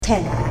10,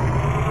 9,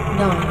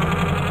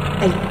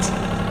 8,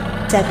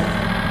 7,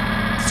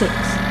 6,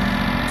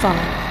 5,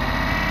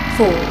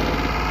 4,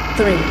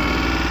 3,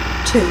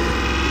 2,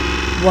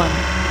 1,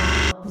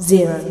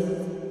 0.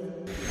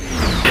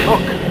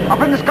 Look,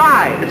 up in the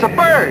sky, it's a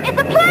bird. It's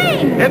a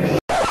plane.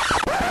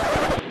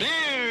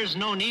 There's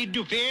no need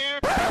to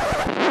fear.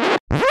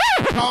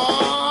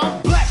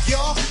 I'm black,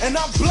 y'all, and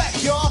I'm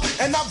black, y'all,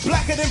 and I'm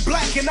blacker than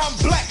black, and I'm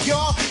black,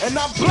 y'all, and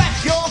I'm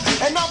black, y'all,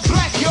 and I'm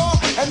black, y'all,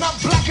 and I'm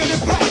blacker than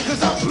black,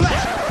 cause I'm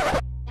black.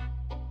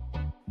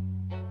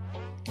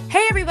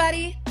 Hey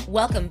everybody,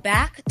 welcome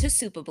back to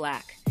Super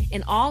Black,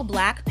 an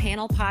all-black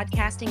panel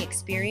podcasting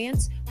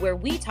experience where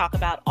we talk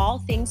about all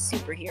things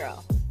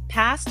superhero,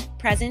 past,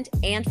 present,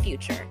 and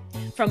future.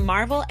 From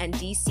Marvel and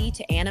DC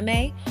to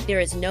anime,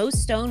 there is no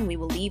stone we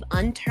will leave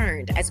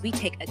unturned as we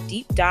take a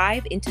deep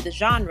dive into the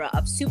genre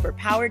of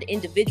superpowered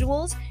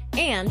individuals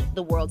and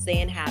the worlds they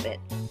inhabit.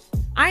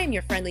 I am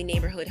your friendly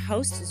neighborhood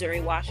host,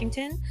 Zuri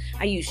Washington.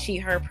 I use she,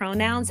 her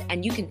pronouns,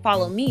 and you can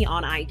follow me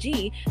on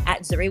IG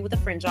at Zuri with a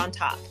fringe on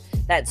top.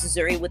 That's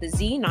Zuri with a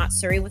Z, not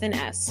Suri with an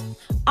S.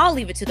 I'll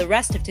leave it to the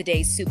rest of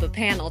today's super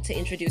panel to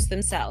introduce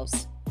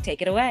themselves.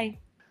 Take it away.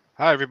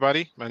 Hi,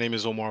 everybody. My name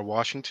is Omar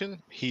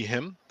Washington, he,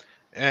 him.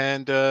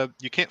 And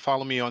you can't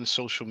follow me on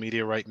social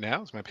media right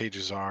now, as my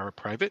pages are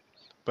private,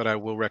 but I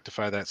will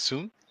rectify that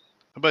soon.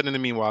 But in the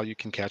meanwhile, you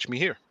can catch me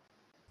here.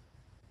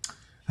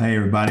 Hi,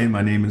 everybody.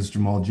 My name is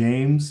Jamal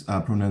James.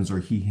 Pronouns are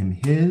he, him,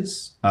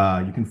 his.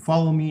 You can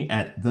follow me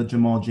at the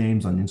Jamal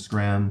James on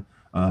Instagram,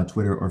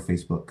 Twitter, or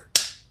Facebook.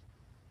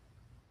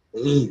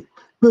 Hey,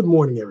 good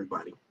morning,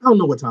 everybody. I don't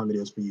know what time it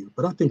is for you,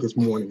 but I think it's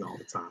morning all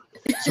the time.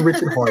 It's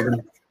Richard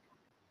Harden.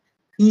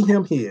 He,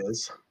 him,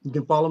 his. You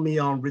can follow me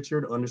on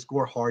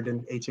Richard_Harden,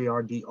 Hardon.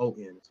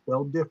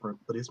 Spelled different,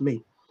 but it's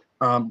me.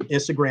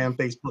 Instagram,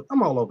 Facebook.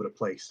 I'm all over the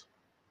place.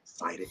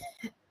 Excited.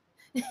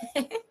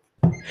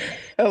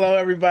 Hello,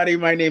 everybody.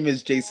 My name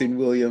is Jason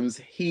Williams.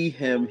 He,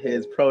 him,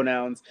 his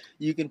pronouns.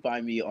 You can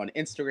find me on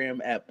Instagram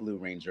at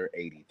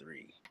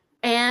BlueRanger83.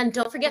 And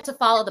don't forget to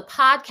follow the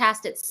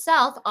podcast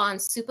itself on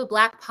Super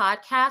Black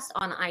Podcast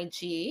on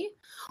IG,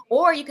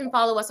 or you can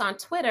follow us on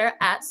Twitter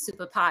at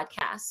Super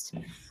Podcast.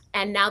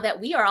 And now that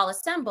we are all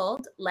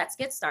assembled, let's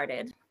get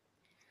started.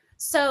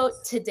 So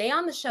today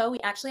on the show,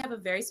 we actually have a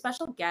very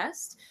special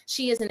guest.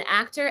 She is an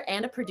actor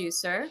and a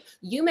producer.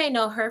 You may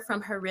know her from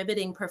her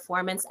riveting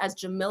performance as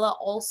Jamila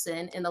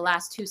Olsen in the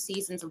last 2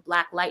 seasons of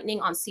Black Lightning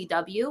on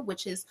CW,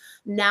 which is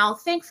now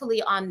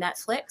thankfully on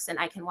Netflix, and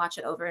I can watch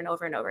it over and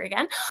over and over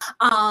again.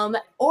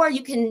 Or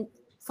you can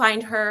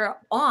find her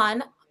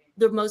on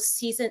the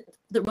most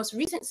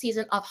recent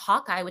season of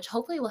Hawkeye, which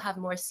hopefully will have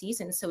more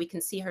seasons so we can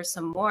see her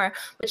some more.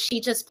 But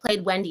she just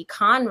played Wendy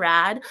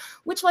Conrad,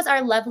 which was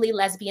our lovely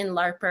lesbian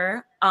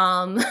LARPer,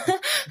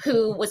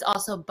 who was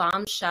also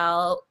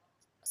Bombshell.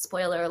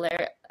 Spoiler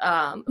alert.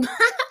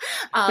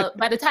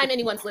 By the time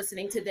anyone's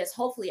listening to this,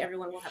 hopefully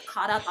everyone will have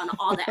caught up on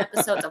all the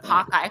episodes of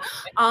Hawkeye.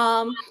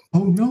 Oh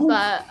no.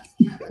 But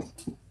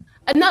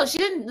no, she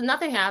didn't.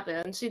 Nothing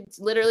happened. She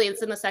literally,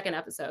 it's in the second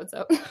episode.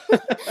 So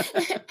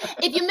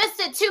if you missed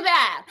it, too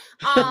bad.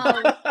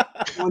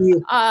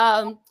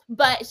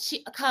 But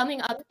she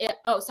coming up.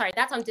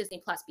 That's on Disney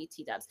Plus,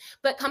 BT Dubs.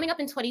 But coming up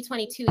in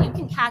 2022, you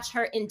can catch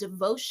her in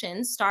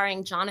Devotion,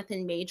 starring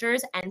Jonathan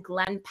Majors and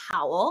Glenn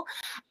Powell.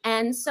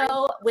 And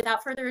so,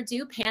 without further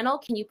ado, panel,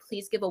 can you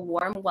please give a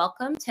warm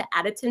welcome to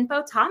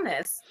Adetinpo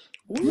Thomas?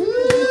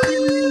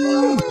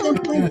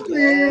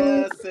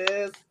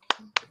 Yes.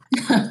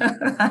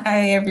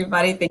 Hi,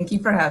 everybody. Thank you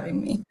for having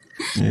me.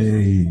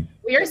 Hey.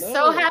 We're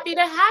so happy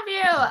to have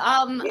you.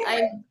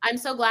 I'm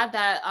so glad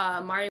that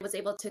Mari was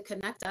able to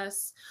connect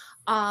us.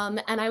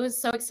 And I was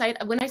so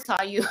excited when I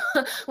saw you,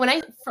 when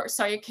I first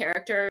saw your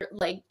character,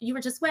 like you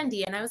were just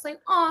Wendy, and I was like,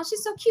 oh,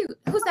 she's so cute.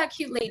 Who's that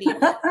cute lady?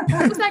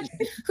 Who's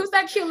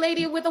that cute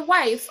lady with a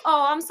wife?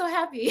 Oh, I'm so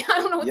happy. I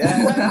don't know what to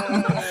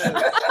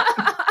do.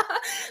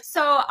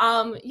 So,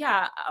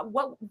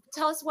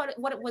 tell us what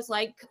it was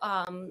like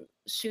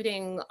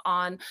shooting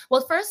on.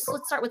 Well, first,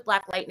 let's start with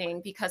Black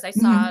Lightning, because I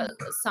saw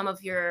some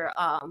of your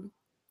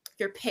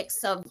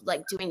pics of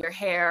like doing your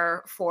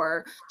hair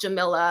for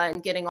Jamila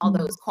and getting all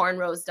those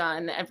cornrows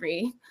done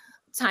every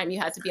time you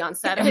had to be on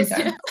set. Every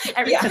day.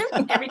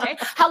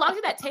 How long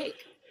did that take?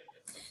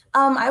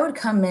 I would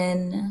come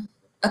in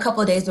a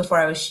couple of days before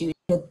I was shooting,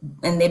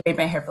 and they made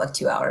my hair for like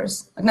 2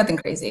 hours. Like nothing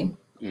crazy.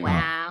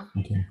 Wow.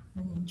 Okay.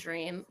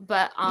 Dream.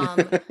 But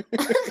the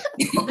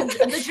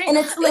dream. And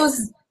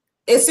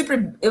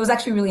it was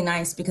actually really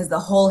nice because the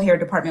whole hair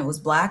department was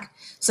Black.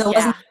 So it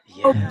wasn't,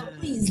 oh, no,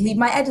 please leave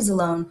my edges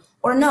alone.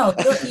 Or no,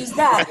 don't use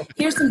that.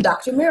 Here's some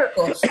Dr.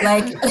 Miracle.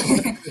 Like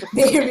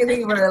they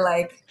really were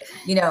like,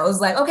 it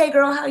was like, okay,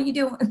 girl, how you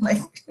doing?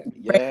 Like,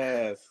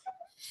 yes.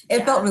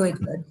 It felt really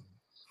good.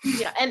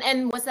 Yeah.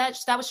 And was that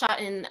was shot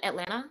in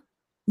Atlanta?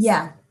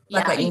 Yeah.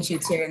 Black Lightning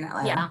shoots here in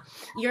Atlanta.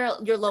 Yeah.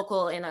 You're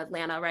local in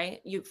Atlanta,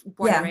 right? You're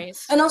born and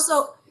raised. And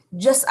also,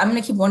 I'm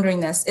gonna keep wondering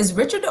this. Is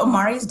Richard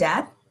Omari's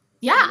dad?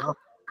 Yeah.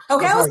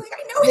 Okay, I was like,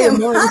 I know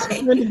him.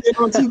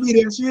 On TV,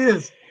 there she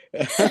is.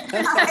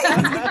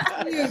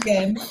 You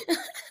again.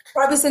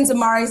 Probably since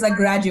Amari's like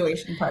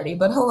graduation party,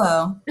 but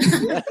hello.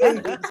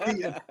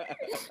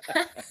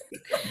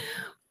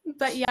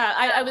 But yeah,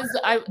 I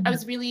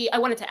was really, I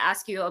wanted to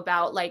ask you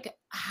about like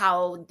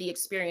how the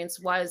experience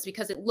was,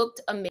 because it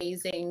looked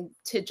amazing.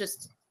 To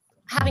just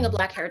having a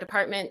Black hair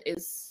department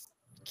is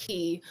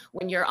key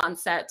when you're on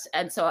set,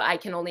 and so I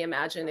can only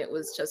imagine it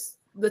was just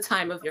the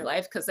time of your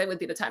life, because it would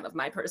be the time of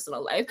my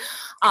personal life.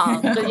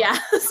 But yeah,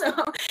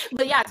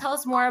 but yeah, tell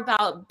us more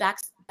about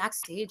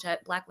backstage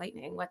at Black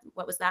Lightning.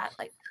 What was that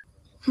like?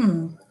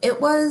 It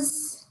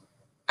was.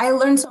 I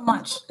learned so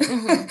much.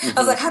 I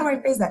was like, how do I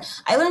phrase that?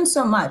 I learned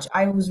so much.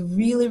 I was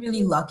really,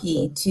 really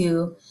lucky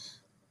to,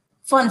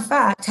 fun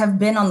fact, have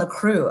been on the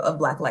crew of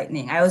Black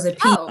Lightning. I was a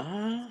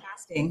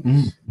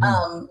casting.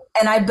 And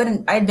I'd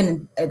been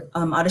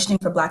auditioning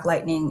for Black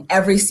Lightning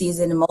every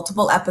season in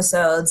multiple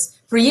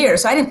episodes for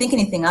years. So I didn't think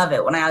anything of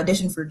it when I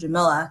auditioned for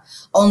Jamila,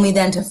 only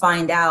then to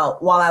find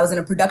out while I was in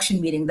a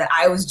production meeting that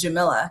I was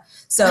Jamila.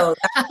 So,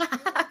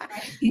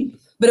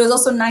 but it was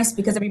also nice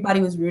because everybody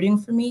was rooting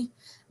for me.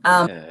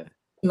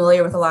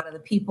 Familiar with a lot of the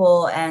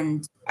people,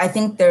 and I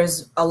think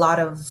there's a lot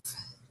of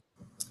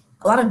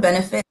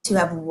benefit to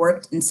have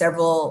worked in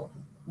several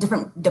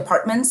different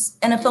departments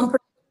in a film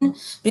production,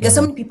 because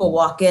so many people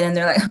walk in and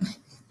they're like,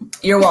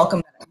 you're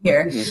welcome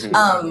here.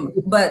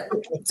 But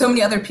so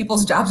many other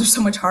people's jobs are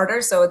so much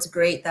harder, so it's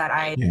great that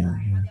I had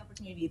the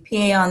opportunity to be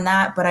a PA on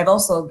that. But I've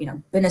also,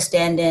 been a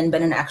stand-in,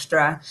 been an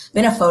extra,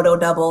 been a photo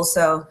double,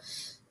 so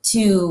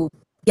to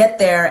get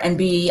there and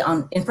be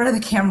in front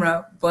of the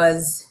camera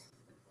was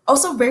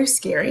also very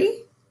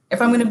scary,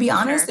 if I'm going to be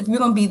honest. If we're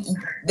going to be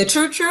the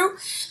true,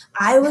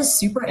 I was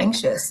super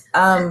anxious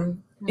because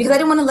I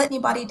didn't want to let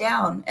anybody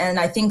down. And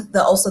I think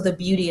also the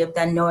beauty of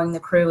then knowing the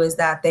crew is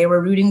that they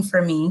were rooting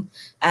for me.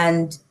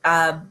 And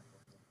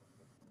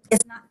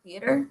it's not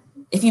theater.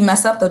 If you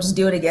mess up, they'll just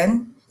do it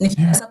again. And if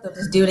you mess up, they'll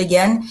just do it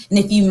again. And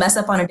if you mess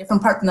up on a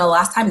different part than the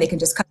last time, they can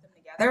just cut them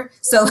together.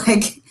 So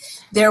like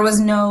there was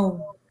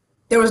no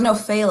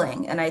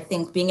failing. And I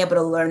think being able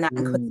to learn that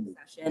in quick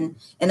succession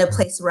in a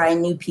place where I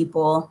knew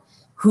people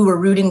who were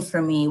rooting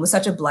for me was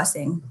such a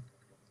blessing.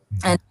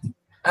 And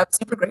I was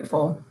super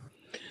grateful.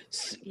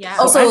 Yeah.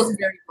 Also, it was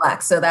very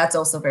Black, so that's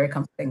also very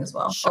comforting as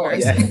well. Sure.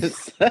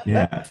 Yes.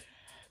 Yeah.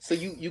 So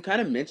you kind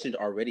of mentioned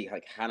already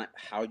like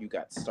how you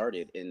got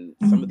started in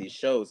some of these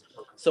shows.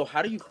 So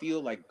how do you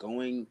feel like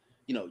going,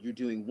 you're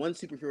doing one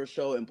superhero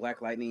show in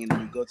Black Lightning and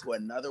then you go to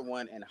another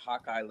one in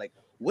Hawkeye? Like,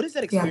 what is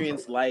that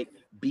experience like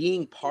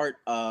being part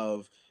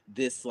of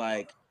this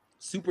like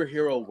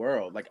superhero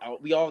world? Like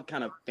we all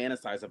kind of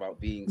fantasize about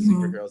being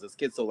superheroes as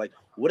kids. So like,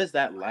 what is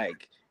that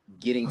like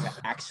getting to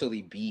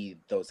actually be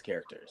those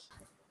characters?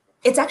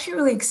 It's actually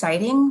really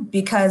exciting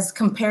because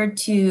compared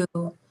to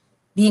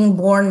being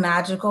born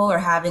magical or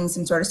having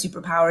some sort of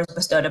superpowers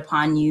bestowed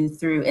upon you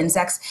through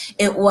insects,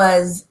 it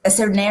was a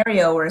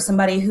scenario where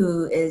somebody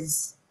who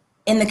is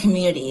in the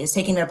community is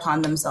taking it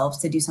upon themselves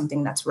to do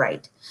something that's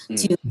right.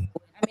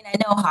 I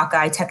know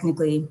Hawkeye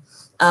technically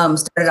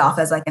started off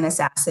as like an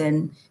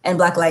assassin, and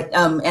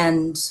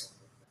and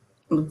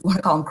I want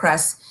to call him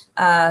Cress.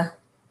 Oh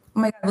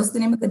my God, what's the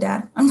name of the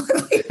dad?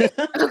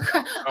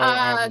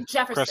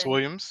 Jefferson. Cress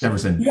Williams.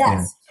 Jefferson.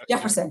 Yes, yeah.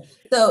 Jefferson.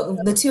 So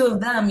the two of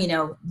them,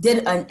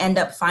 did end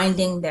up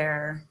finding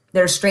their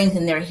strength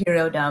and their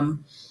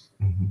herodom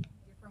in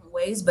different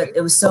ways, but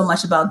it was so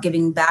much about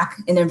giving back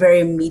in a very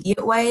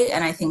immediate way.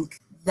 And I think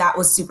that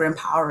was super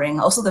empowering.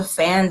 Also, the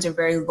fans are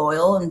very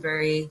loyal and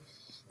very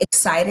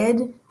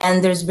excited,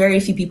 and there's very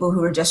few people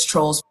who are just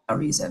trolls for no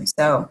reason.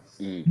 So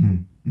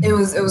it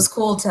was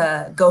cool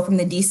to go from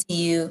the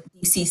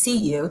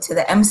DCCU to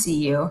the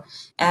MCU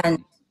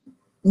and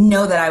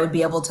know that I would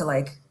be able to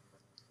like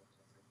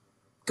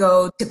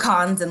go to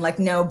cons and like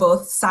know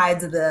both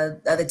sides of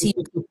the team.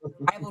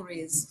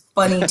 Rivalry is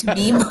funny to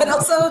me, but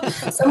also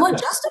somewhat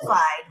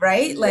justified,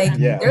 right? Like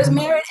there's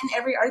merit in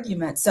every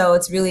argument. So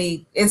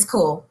it's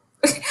cool.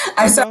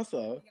 I saw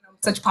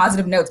such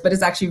positive notes, but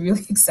it's actually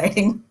really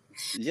exciting.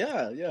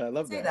 Yeah, I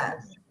love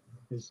that.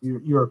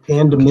 You're a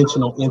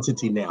pan-dimensional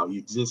entity now. You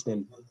exist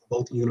in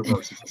both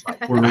universes. It's like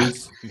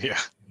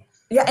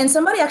Yeah, and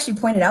somebody actually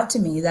pointed out to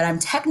me that I'm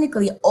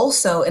technically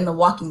also in the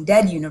Walking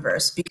Dead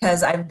universe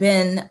because I've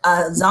been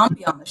a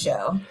zombie on the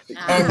show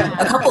and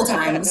a couple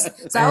times.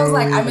 So I was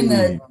like, I'm in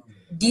the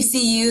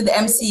DCU, the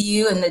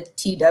MCU, and the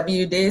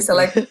TWD. So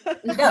like,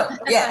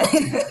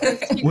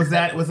 Was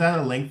that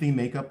a lengthy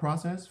makeup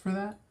process for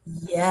that?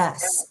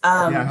 Yes.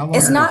 How long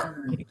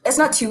it's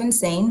not too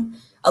insane.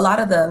 A lot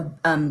of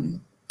the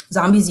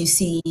zombies you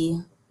see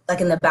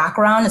like in the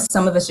background,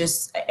 some of it's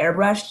just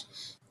airbrushed.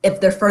 If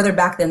they're further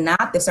back than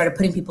that, they started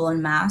putting people in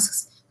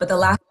masks. But the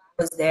last time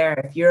I was there,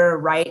 if you're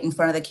right in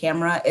front of the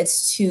camera,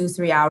 it's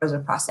 2-3 hours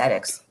of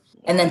prosthetics.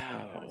 And then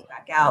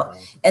back out.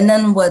 And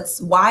then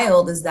what's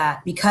wild is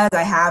that because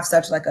I have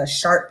such like a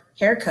sharp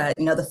haircut,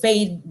 the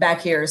fade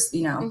back here is,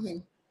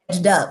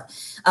 edged up.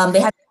 They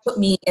had to put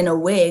me in a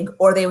wig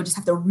or they would just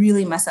have to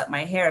really mess up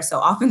my hair. So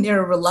often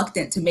they're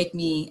reluctant to make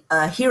me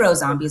hero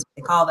zombies, what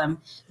they call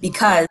them,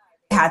 because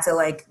they had to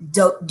like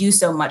do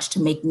so much to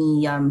make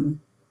me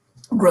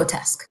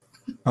grotesque.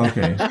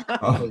 Okay.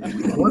 Oh,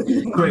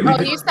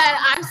 you said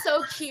I'm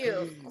so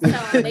cute.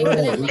 So they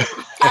couldn't make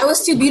I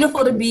was too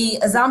beautiful to be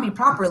a zombie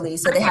properly,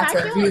 so they had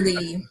to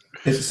really.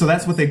 So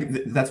that's what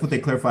they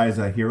clarify as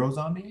a hero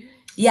zombie.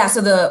 Yeah.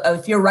 So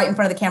if you're right in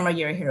front of the camera,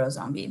 you're a hero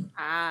zombie.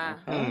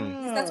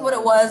 That's what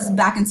it was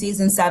back in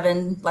season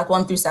 7, like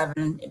 1 through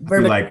 7.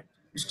 Like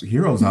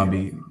hero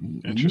zombie,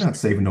 you're not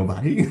saving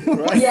nobody.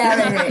 Right.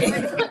 Yeah,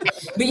 right.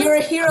 But you're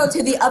a hero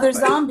to the other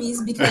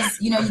zombies because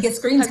you get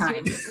screen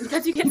time.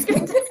 Because you get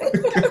screen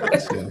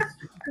time.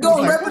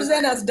 Go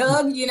represent us,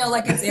 Doug.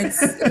 Like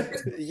it's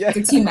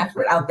a team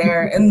effort out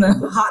there in the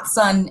hot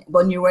sun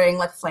when you're wearing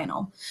like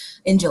flannel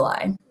in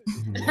July.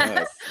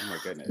 Yes. Oh my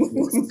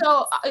goodness.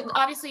 So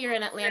obviously you're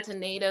an Atlanta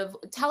native.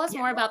 Tell us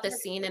more about the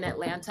scene in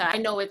Atlanta. I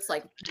know it's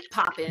like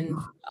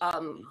popping.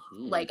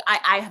 Like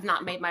I have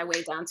not made my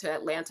way down to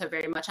Atlanta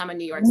very much. I'm a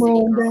New York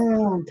City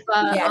girl.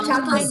 But,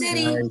 Chocolate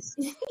City.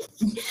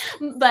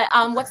 But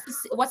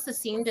what's the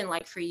scene been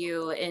like for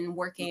you in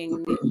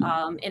working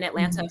in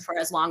Atlanta for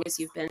as long as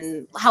you've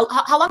been? How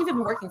long have you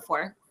been working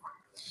for?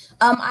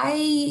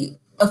 I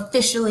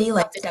officially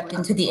stepped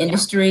into the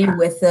industry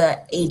with an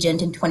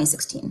agent in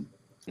 2016.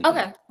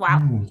 Okay.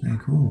 Wow. Oh, okay,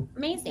 cool.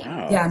 Amazing.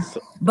 Wow. Yeah.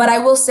 But I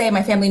will say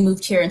my family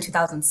moved here in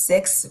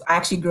 2006. I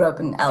actually grew up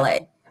in LA.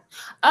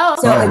 Oh.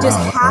 So it just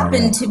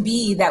happened to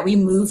be that we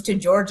moved to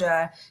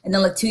Georgia, and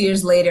then like 2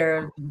 years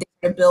later,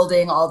 they're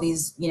building all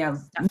these, Yeah.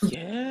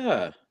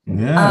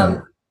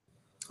 Yeah.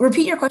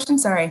 Repeat your question.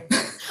 Sorry.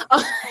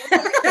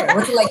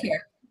 What's it like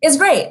here? It's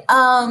great.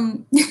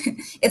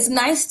 It's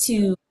nice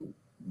to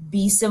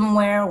be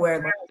somewhere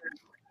where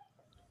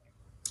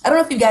I don't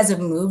know if you guys have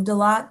moved a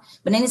lot,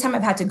 but anytime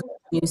I've had to go to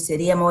a new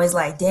city, I'm always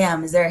like,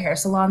 damn, is there a hair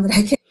salon that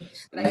I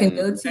can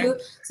go to?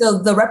 So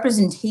the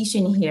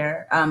representation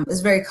here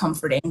is very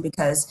comforting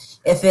because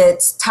if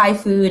it's Thai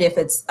food, if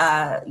it's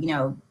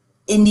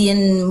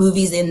Indian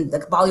movies in the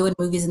Bollywood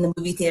movies in the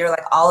movie theater,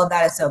 like all of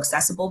that is so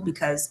accessible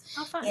because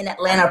in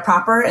Atlanta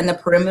proper and the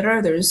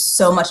perimeter, there's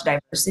so much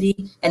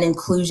diversity and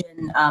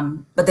inclusion.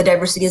 But the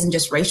diversity isn't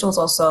just racial, it's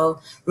also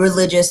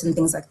religious and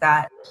things like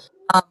that.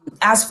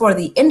 As for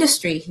the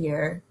industry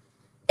here,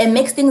 it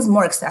makes things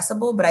more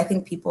accessible, but I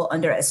think people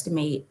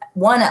underestimate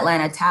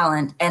Atlanta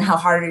talent and how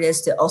hard it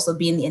is to also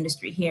be in the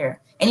industry here.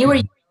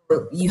 Anywhere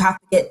you have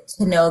to get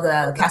to know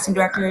the casting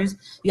directors.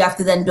 You have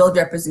to then build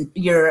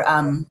your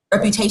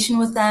reputation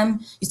with them.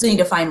 You still need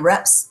to find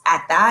reps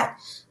at that.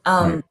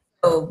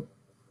 So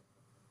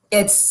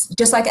it's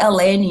just like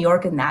LA and New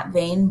York in that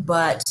vein,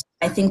 but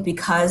I think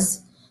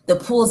because the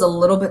pool is a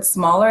little bit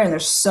smaller and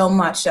there's so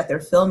much that they're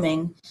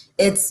filming,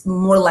 it's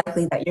more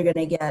likely that you're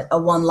going to get a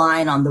one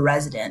line on The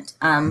Resident.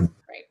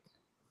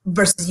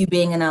 Versus you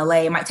being in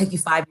LA, it might take you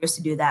 5 years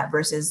to do that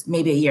versus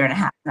maybe a year and a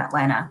half in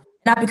Atlanta.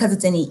 Not because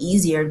it's any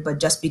easier, but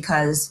just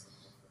because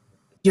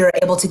you're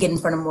able to get in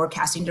front of more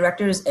casting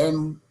directors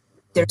and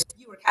there's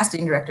fewer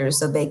casting directors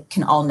so they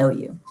can all know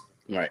you.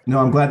 Right. No,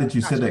 I'm glad that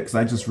you said that because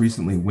I just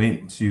recently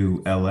went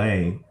to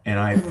LA and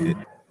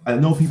I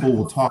know people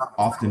will talk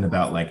often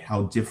about like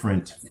how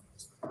different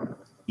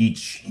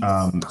each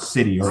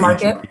city or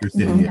each major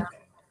city is.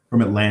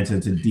 From Atlanta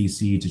to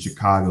DC to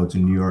Chicago to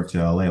New York to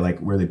LA, like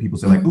where the people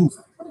say like, ooh,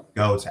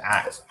 go to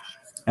act.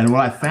 And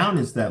what I found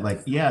is that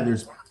like, yeah,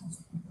 there's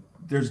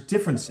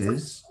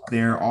differences.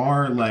 There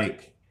are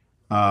like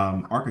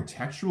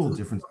architectural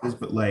differences,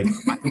 but like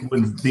I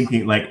was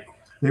thinking like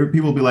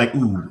people will be like,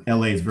 ooh,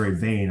 LA is very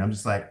vain. I'm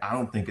just like, I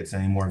don't think it's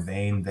any more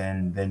vain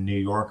than New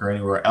York or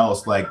anywhere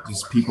else. Like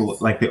just people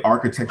like the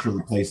architecture of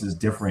the place is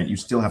different. You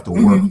still have to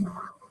work, you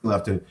still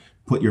have to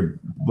put your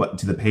butt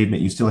to the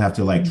pavement, you still have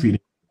to like treat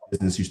it as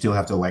business, you still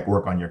have to like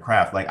work on your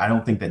craft. Like I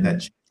don't think that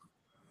changed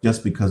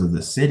just because of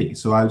the city.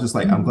 So I was just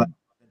like, I'm glad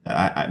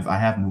that I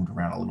have moved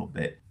around a little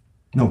bit.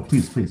 No,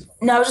 please.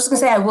 No, I was just gonna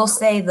say, I will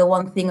say the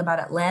one thing about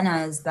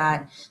Atlanta is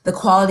that the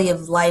quality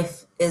of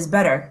life is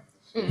better.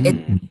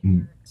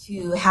 You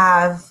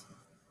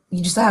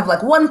just have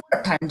like one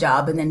part-time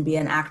job and then be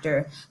an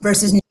actor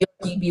versus New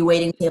York, you'd be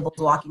waiting tables,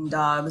 walking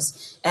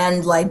dogs,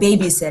 and like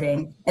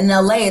babysitting. In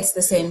LA, it's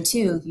the same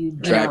too.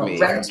 Drag me. You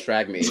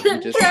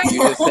just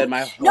said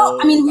my whole No,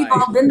 I mean, we've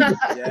life. all been there.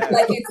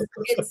 Like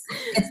it's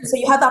so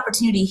you have the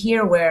opportunity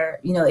here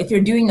where, if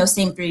you're doing those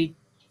same 3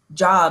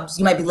 jobs,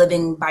 you might be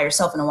living by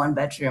yourself in a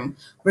 1-bedroom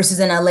versus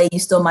in LA, you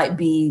still might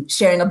be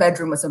sharing a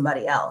bedroom with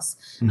somebody else.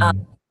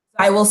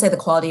 I will say the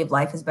quality of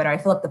life is better. I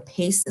feel like the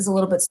pace is a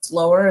little bit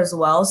slower as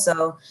well.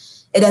 So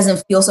it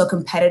doesn't feel so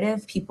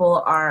competitive.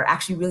 People are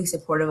actually really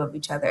supportive of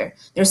each other.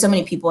 There's so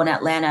many people in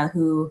Atlanta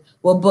who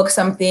will book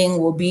something,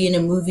 will be in a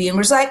movie, and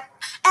we're just like,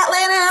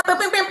 Atlanta,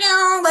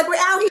 like we're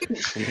out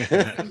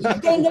here.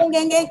 Gang.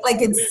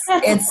 Like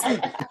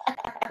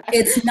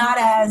it's not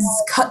as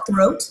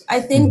cutthroat,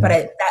 I think, but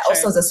that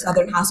also is a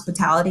Southern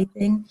hospitality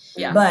thing.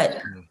 Yeah. But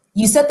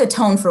you set the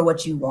tone for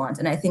what you want.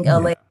 And I think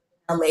LA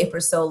for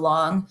so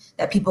long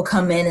that people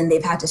come in and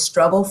they've had to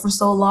struggle for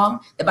so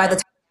long that by the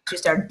time you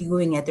start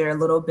doing it, they're a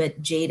little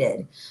bit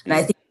jaded. And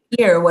I think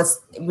here what's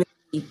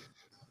really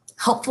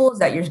helpful is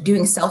that you're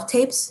doing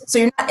self-tapes. So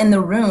you're not in the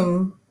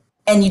room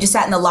and you just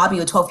sat in the lobby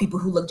with 12 people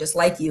who look just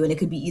like you, and it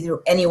could be either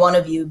any one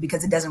of you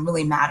because it doesn't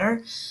really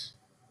matter.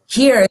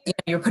 Here,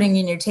 you're putting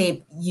in your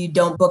tape, you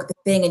don't book the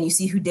thing, and you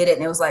see who did it,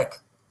 and it was like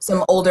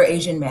some older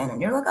Asian man,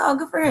 and you're like, oh,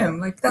 good for him.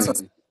 Like, that's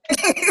what's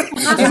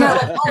you're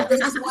not like, oh, they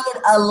just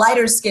wanted a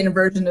lighter skinned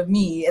version of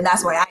me, and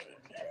that's why I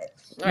didn't get it.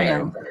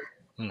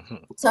 You know?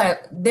 So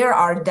there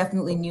are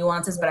definitely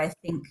nuances, but I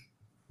think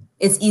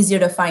it's easier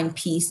to find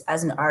peace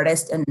as an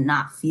artist and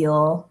not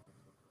feel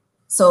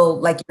so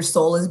like your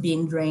soul is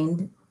being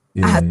drained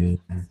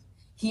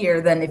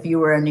here than if you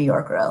were in New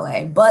York or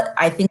LA. But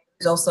I think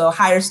there's also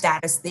higher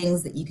status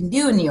things that you can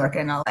do in New York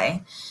and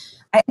LA.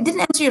 I didn't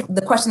answer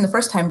the question the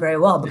first time very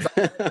well because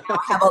I now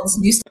have all this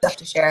new stuff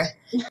to share.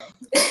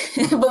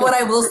 But what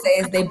I will say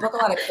is they book a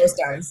lot of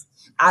co-stars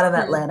out of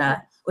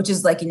Atlanta, which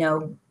is like,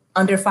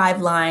 under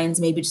 5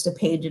 lines, maybe just a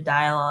page of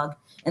dialogue.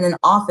 And then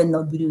often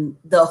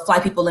they'll fly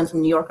people in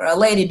from New York or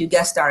LA to do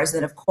guest stars.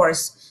 And of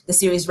course, the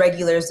series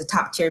regulars, the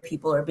top tier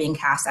people are being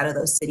cast out of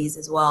those cities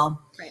as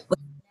well. Right.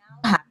 What's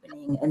now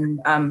happening,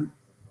 and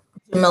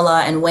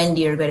Jamila and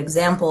Wendy are good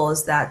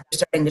examples that they're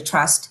starting to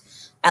trust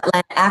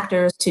Atlanta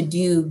actors to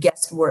do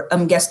guest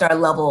star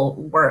level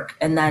work,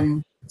 and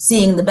then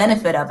seeing the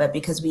benefit of it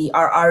because we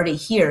are already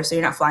here. So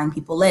you're not flying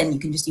people in. You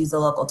can just use the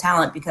local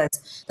talent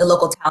because the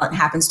local talent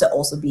happens to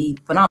also be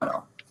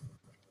phenomenal.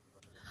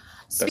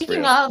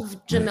 Speaking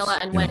of Jamila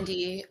and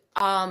Wendy,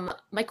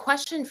 my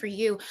question for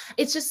you,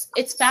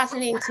 it's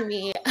fascinating to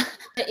me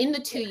that in the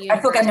 2 universes. I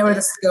feel like I know where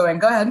this is going.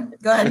 Go ahead.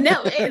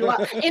 No,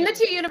 in the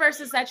 2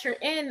 universes that you're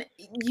in,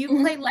 you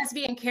play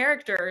lesbian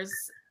characters,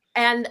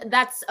 and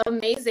that's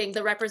amazing.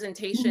 The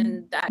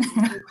representation that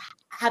you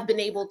have been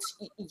able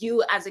to,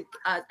 you as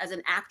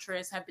an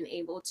actress have been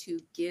able to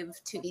give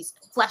to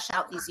flesh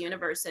out these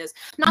universes.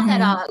 Not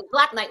that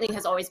Black Lightning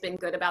has always been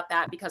good about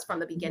that, because from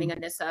the beginning,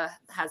 Anissa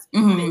has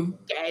been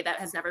gay. That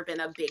has never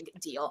been a big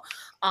deal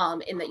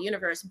in the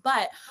universe.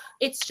 But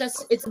it's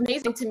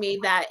amazing to me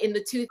that in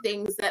the 2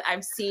 things that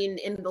I've seen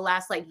in the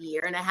last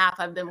year and a half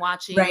I've been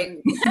watching,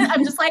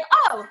 I'm just like,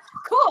 oh,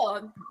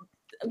 cool.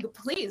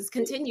 Please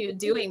continue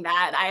doing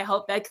that. I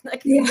hope that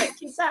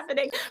keeps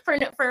happening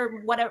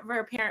for whatever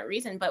apparent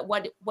reason. But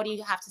what do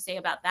you have to say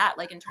about that?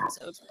 In terms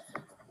of,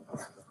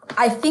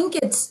 I think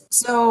it's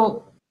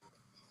so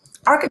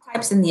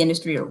archetypes in the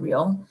industry are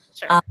real.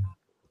 Sure.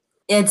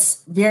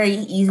 It's very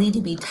easy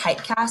to be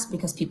typecast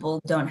because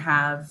people don't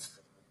have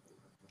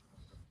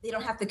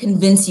to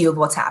convince you of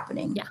what's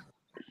happening. Yeah.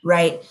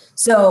 Right.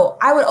 So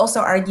I would also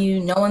argue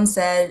no one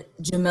said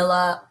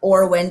Jamila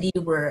or Wendy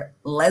were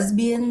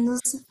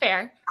lesbians.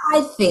 Fair.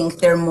 I think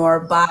they're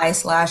more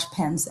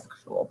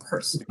bi/pansexual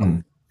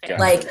person.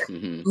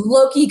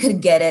 Loki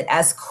could get it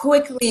as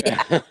quickly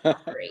as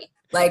Harry.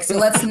 So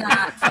let's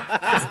not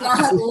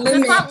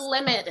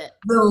limit it.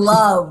 The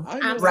love,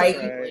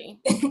 right?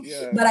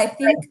 Yeah. But I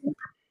think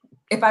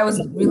if I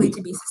was really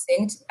to be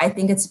succinct, I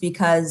think it's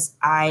because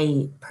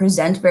I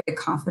present very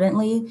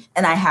confidently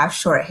and I have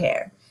short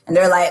hair. And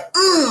they're like,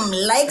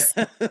 likes.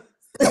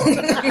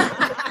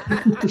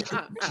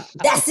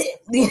 That's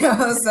it,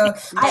 So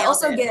I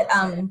also get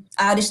I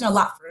audition a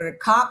lot for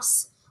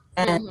cops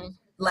and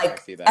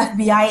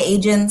FBI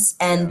agents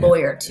and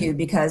lawyer too,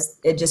 because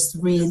it just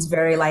reads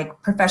very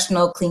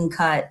professional, clean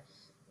cut,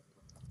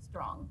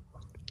 strong.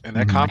 And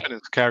that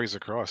confidence carries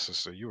across,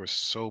 sister. You were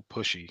so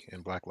pushy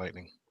in Black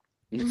Lightning.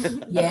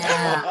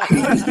 Yeah.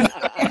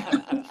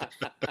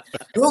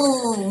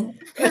 Ooh.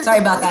 Sorry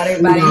about that,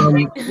 everybody.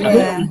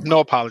 No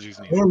apologies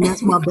needed. Damn,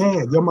 that's my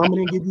bag. Your mama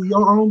didn't give you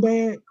your own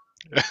bag?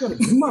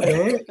 My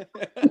bag.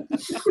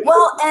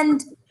 Well,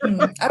 and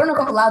I don't know if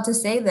I'm allowed to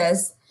say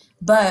this,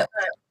 but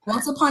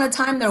once upon a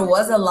time there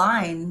was a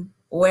line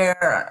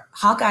where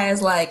Hawkeye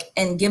is like,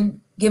 and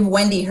give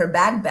Wendy her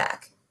bag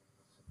back.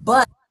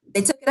 But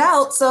they took it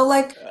out, so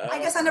I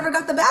guess I never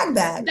got the bag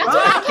back. That's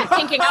what I kept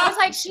thinking. I was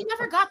like, she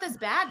never got this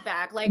bag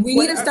back. We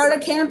need to start a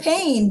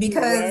campaign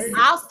because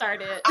I'll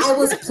start it. I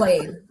was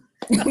played.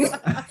 They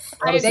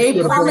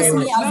promised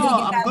me I was gonna get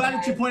that I'm glad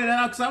back. that you pointed that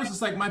out because I was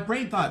just my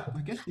brain thought,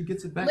 I guess she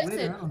gets it back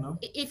later. I don't know.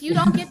 If you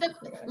don't get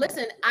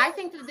I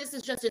think that this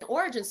is just an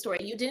origin story.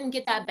 You didn't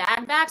get that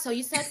bag back, so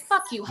you said,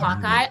 fuck you,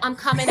 Hawkeye. I'm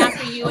coming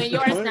after you and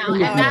yours now.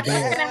 And that's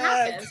what's gonna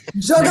happen.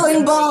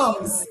 Juggling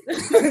bombs.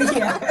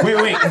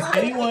 Wait. Has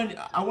anyone,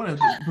 I want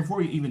to,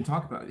 before you even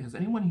talk about it, has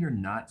anyone here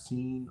not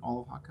seen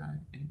all of Hawkeye?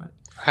 Anybody?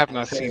 I have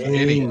not seen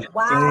any.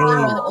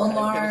 Wow,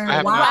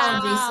 Omar.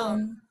 Wow,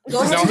 Jason.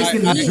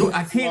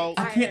 I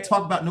can't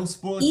talk about no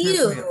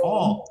spoilers at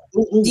all.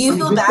 Do you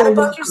feel bad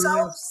about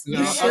yourselves?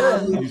 You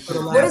should.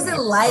 What is it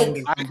like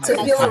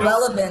to feel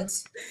irrelevant?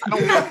 I don't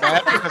feel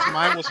bad because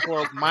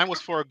mine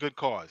was for a good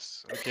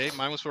cause. Okay,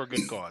 mine was for a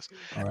good cause.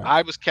 Right.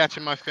 I was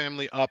catching my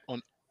family up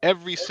on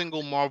every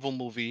single Marvel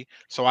movie,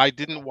 so I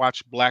didn't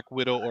watch Black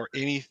Widow or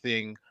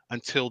anything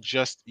until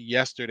just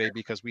yesterday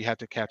because we had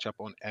to catch up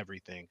on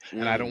everything,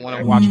 and I don't want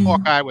to watch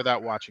Hawkeye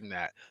without watching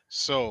that.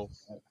 So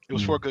it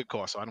was for a good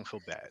cause, so I don't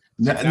feel bad.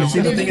 The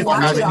thing is,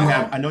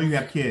 I know you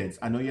have kids.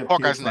 I know you have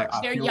Hawkeye's kids. next.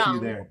 I feel you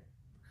there,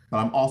 but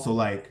I'm also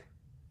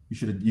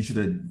You should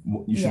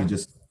have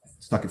just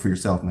stuck it for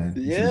yourself, man.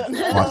 You Yeah.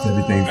 watched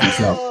everything for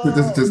yourself.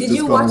 Did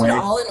you watch it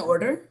all in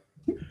order?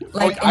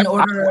 Like in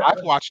order?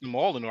 I've watched them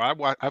all in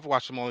order. I've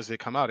watched them all as they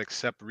come out,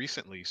 except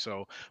recently.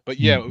 So, but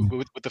yeah,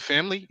 with the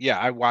family, yeah,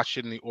 I watched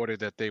it in the order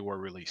that they were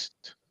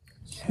released.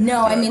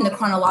 No, I mean the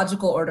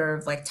chronological order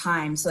of like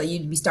time. So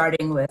you'd be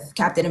starting with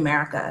Captain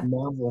America.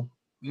 Marvel.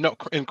 No,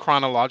 in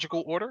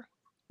chronological order.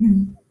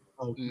 Mhm.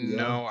 Oh,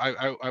 No,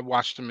 I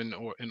watched them in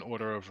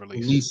order of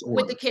release.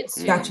 With the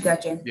kids.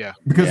 Gotcha. Yeah,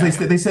 because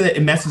they said that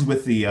it messes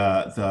with the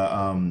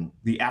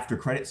after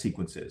credit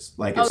sequences.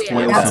 Like it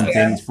spoils some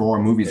things for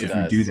movies if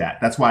you do that.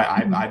 That's why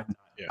I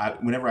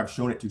whenever I've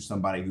shown it to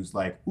somebody who's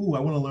like, "Ooh,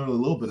 I want to learn a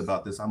little bit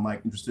about this," I'm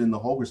like interested in the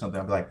Hulk or something.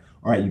 I'll be like,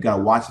 "All right, you got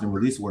to watch it in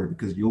release order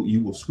because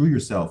you will screw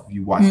yourself if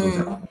you watch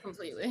those."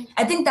 Completely.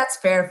 I think that's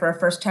fair for a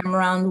first time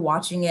around.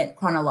 Watching it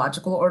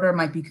chronological order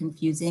might be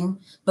confusing,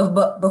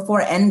 but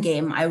before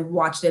Endgame, I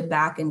watched it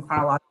back in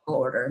chronological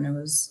order, and it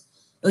was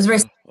very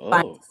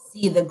fun to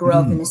see the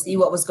growth and to see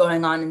what was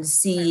going on and to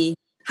see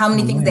how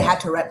many things they had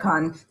to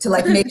retcon to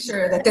like make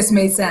sure that this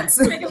made sense.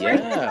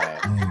 Yeah.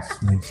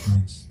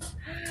 Nice.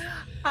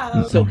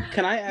 So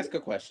can I ask a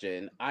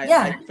question?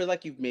 I feel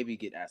like you maybe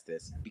get asked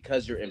this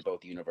because you're in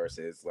both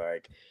universes.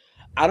 Like,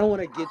 I don't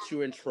want to get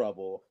you in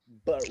trouble,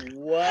 but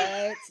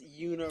what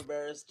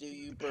universe do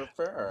you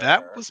prefer?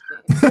 That was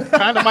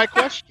kind of my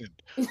question.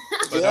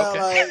 But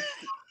okay.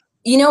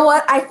 You know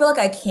what? I feel like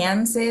I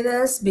can say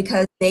this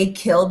because they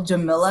killed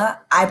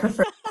Jamila. I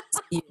prefer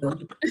you.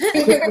 But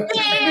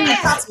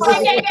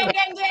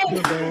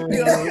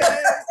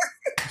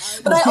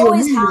I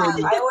always have.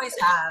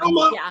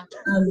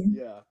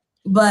 Yeah.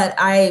 But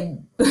I've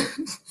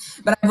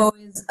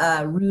always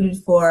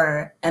rooted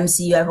for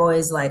MCU. I've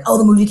always like, oh,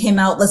 the movie came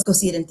out, let's go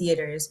see it in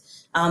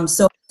theaters. I'm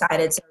so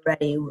excited, so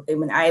ready.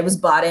 When I was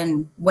bought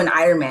in when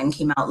Iron Man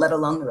came out, let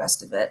alone the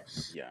rest of it.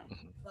 Yeah.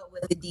 But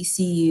with the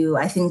DCU,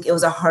 I think it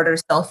was a harder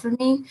sell for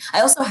me.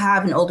 I also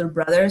have an older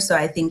brother, so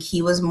I think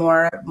he was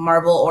more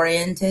Marvel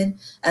oriented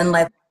and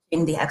like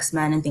watching the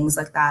X-Men and things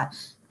like that.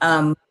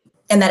 And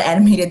that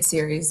animated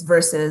series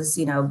versus,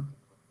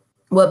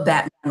 what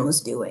Batman was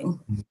doing.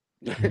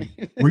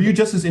 Were you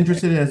just as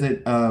interested as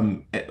it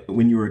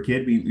when you were a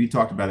kid? We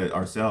talked about it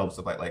ourselves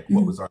about like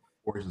what was our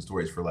origin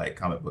stories for like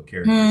comic book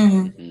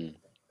characters.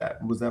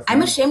 Was that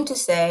I'm ashamed to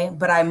say,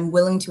 but I'm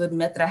willing to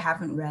admit that I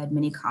haven't read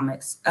many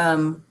comics.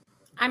 I'm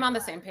on the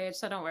same page,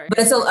 so don't worry. But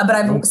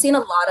I've seen a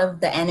lot of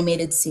the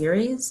animated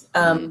series.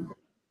 And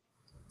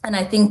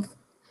I think,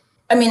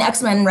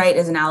 X-Men, right,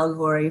 is an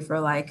allegory for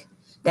like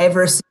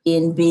diversity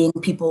and being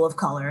people of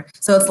color.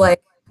 So it's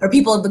like, or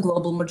people of the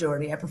global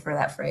majority. I prefer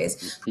that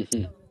phrase.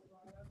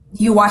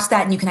 You watch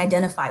that and you can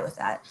identify with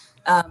that.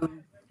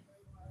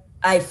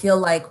 I feel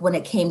like when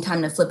it came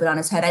time to flip it on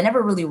its head, I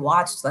never really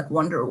watched like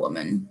Wonder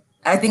Woman.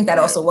 I think that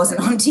also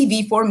wasn't on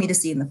TV for me to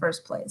see in the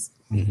first place.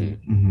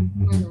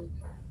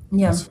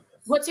 Yeah.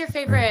 What's your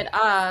favorite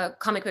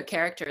comic book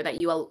character that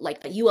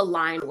you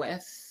align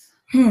with?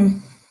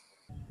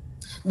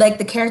 Like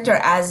the character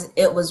as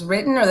it was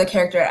written or the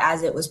character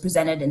as it was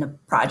presented in a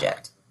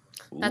project?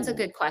 That's a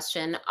good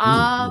question.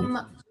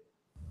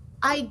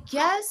 I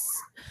guess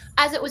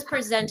as it was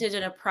presented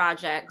in a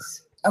project.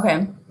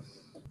 Okay.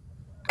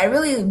 I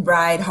really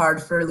ride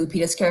hard for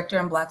Lupita's character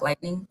in Black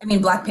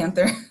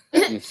Panther.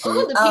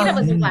 Lupita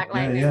was in Black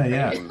Lightning.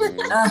 Yeah.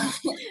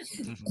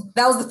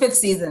 That was the 5th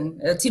season.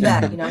 Too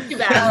bad, Too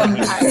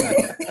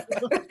bad.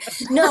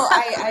 No,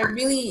 I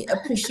really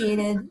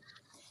appreciated.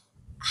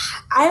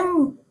 I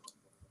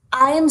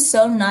am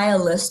so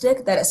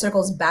nihilistic that it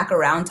circles back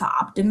around to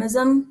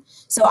optimism.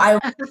 So I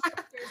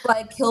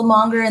like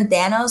Killmonger and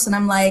Thanos, and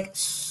I'm like,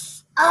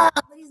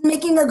 but he's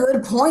making a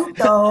good point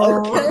though.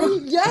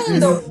 Okay, yes.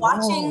 So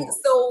watching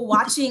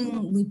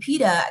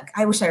Lupita,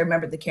 I wish I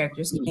remembered the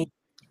character's name.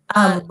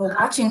 But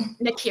watching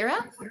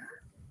Nakira,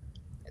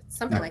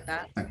 something like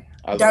that.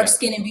 Dark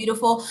Skin and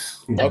Beautiful.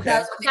 Okay.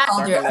 That's what they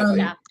called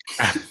her.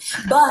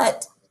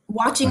 But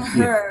watching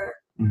her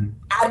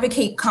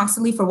advocate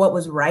constantly for what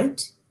was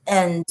right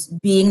and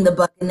being the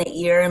bug in the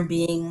ear and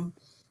being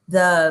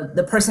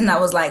the person that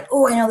was like,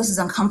 oh, I know this is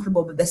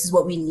uncomfortable, but this is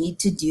what we need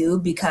to do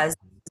because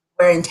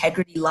where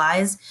integrity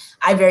lies.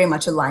 I very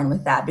much align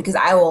with that because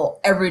I will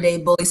every day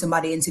bully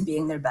somebody into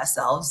being their best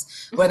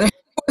selves, whether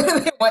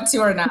they want to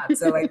or not.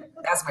 So like,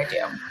 that's my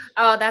jam.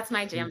 Oh, that's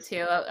my jam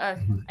too.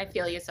 I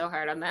feel you so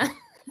hard on that.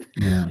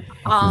 Yeah.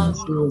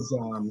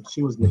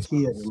 She was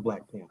Nakia in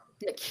Black Panther.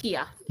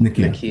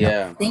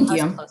 Nakia. Thank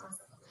you.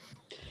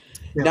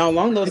 Now,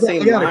 along those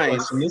same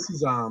lines, this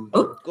is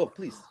go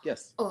please.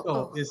 Yes.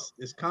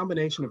 It's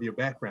combination of your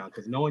background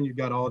because knowing you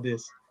got all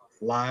this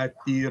live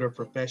theater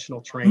professional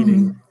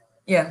training,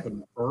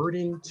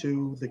 converting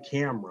to the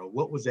camera.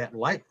 What was that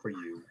like for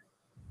you?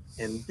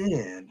 And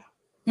then,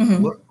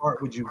 what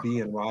part would you be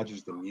in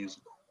Rogers the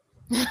Musical?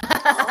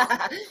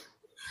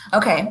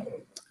 Okay.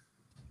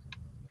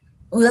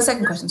 Well, the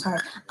second question's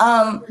hard.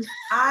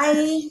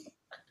 I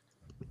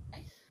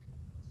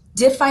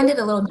did find it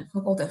a little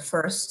difficult at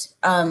first.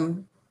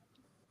 And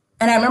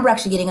I remember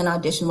actually getting an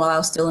audition while I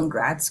was still in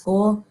grad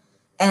school.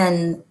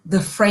 and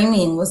the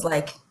framing was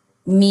like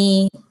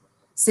me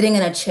sitting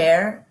in a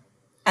chair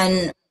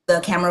and the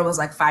camera was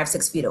like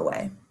 5-6 feet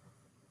away.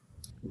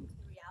 The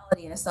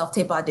reality in a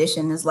self-tape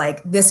audition is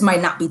like, this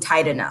might not be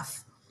tight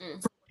enough for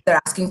what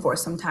they're asking for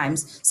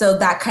sometimes. So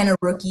that kind of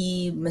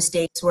rookie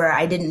mistakes where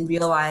I didn't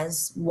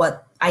realize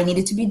what I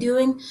needed to be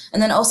doing.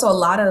 And then also a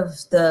lot of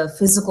the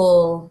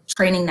physical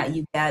training that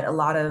you get, a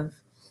lot of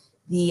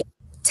the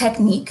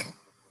technique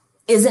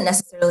isn't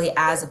necessarily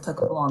as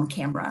applicable on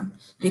camera,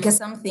 because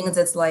some things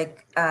it's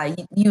like I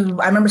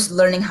remember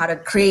learning how to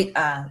create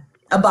a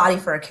body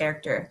for a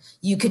character.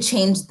 You could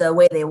change the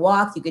way they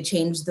walk, you could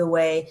change the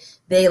way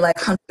they like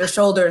hunch their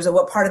shoulders or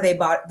what part of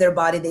their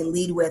body they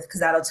lead with, because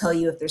that'll tell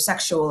you if they're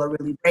sexual or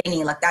really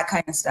brainy, like that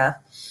kind of stuff.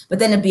 But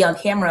then to be on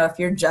camera, if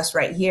you're just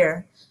right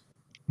here,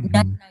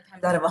 99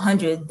 times out of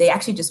 100, they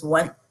actually just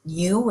want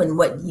you and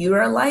what you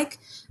are like,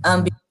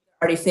 because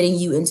they're already fitting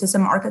you into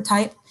some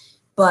archetype.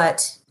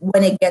 But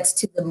when it gets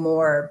to the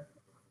more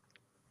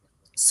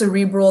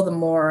cerebral, the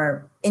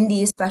more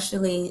indie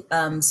especially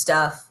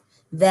stuff,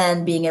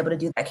 then being able to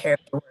do that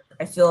character work,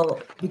 I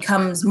feel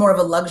becomes more of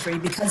a luxury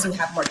because you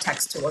have more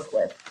text to work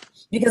with.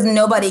 Because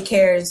nobody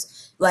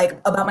cares like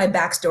about my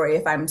backstory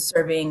if I'm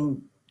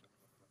serving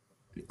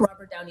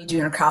Robert Downey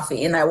Jr.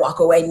 coffee and I walk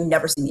away and you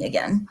never see me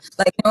again.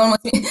 Like no one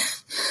wants me.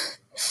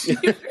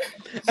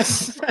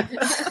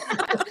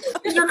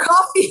 Here's your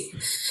coffee.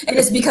 And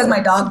it's because my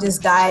dog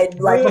just died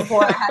right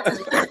before I had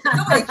to.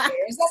 Nobody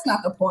cares. That's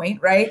not the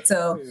point, right?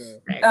 So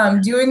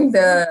doing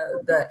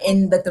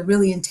the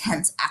really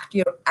intense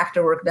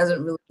actor work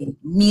doesn't really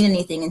mean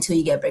anything until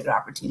you get bigger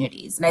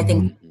opportunities. And I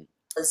think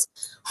it's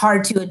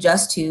hard to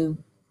adjust to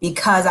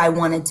because I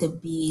wanted to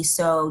be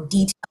so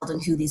detailed in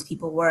who these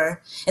people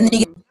were. And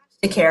then you get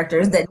the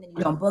characters that then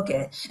you don't book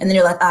it, and then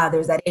you're like,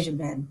 there's that Asian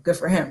man, good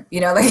for him,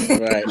 you know, like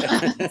Right.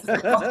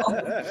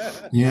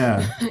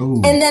 Yeah.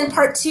 Ooh. And then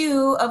part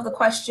 2 of the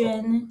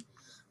question,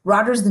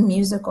 Rogers the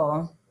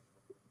Musical.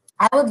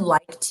 I would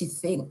like to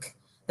think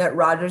that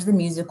Rogers the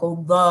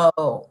Musical,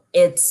 though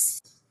it's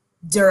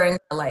during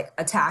like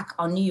attack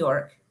on New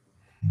York,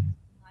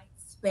 might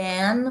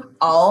span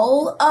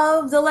all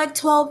of the like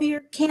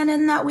 12-year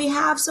canon that we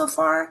have so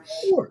far.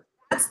 Sure. If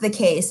that's the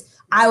case,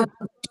 I would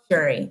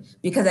Shuri,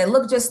 because I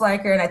look just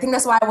like her, and I think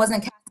that's why I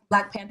wasn't casting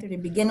Black Panther to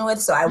begin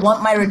with. So I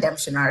want my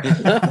redemption arc.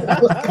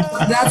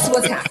 That's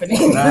what's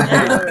happening.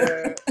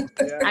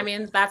 I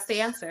mean, that's the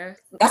answer.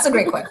 That's a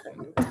great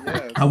question.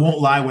 I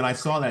won't lie. When I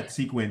saw that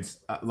sequence,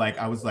 like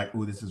I was like,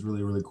 "Oh, this is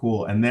really, really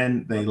cool." And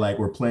then they like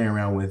were playing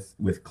around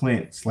with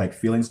Clint's like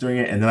feelings during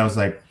it, and then I was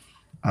like,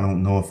 I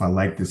don't know if I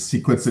like this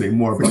sequence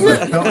anymore,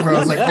 because I felt where I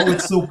was like, oh,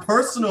 it's so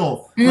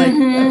personal. Like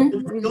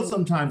real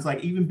sometimes,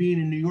 like even being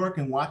in New York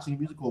and watching a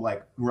musical,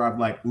 like where I'm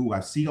like, ooh, I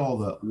see all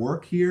the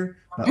work here,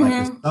 but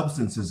like the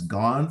substance is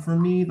gone for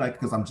me, like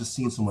because I'm just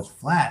seeing so much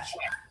flash.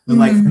 But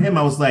like for him,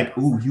 I was like,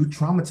 ooh, you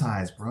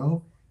traumatized,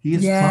 bro. He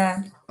is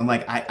traumatized. I'm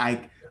like,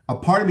 I a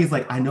part of me is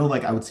like, I know,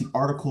 like I would see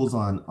articles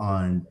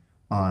on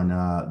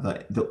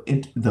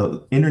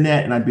the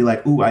internet, and I'd be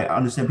like, ooh, I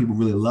understand people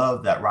really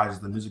love that Rogers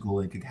the Musical,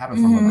 and it could happen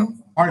from them.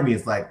 Part of me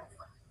is like,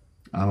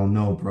 I don't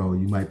know, bro,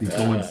 you might be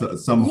going to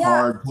some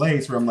hard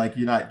place where I'm like,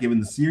 you're not giving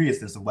the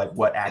seriousness of like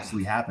what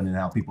actually happened and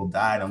how people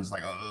died. I'm just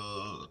like,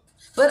 ugh.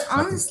 But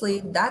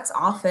honestly, that's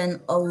often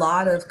a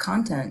lot of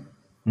content.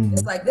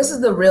 It's like, this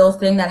is the real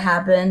thing that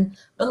happened,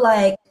 but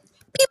like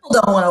people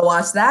don't want to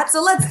watch that,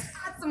 so let's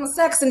add some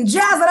sex and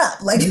jazz it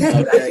up. Like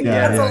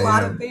that's a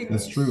lot of things.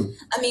 That's true.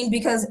 I mean,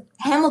 because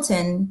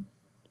Hamilton,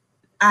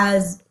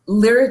 as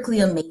lyrically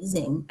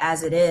amazing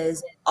as it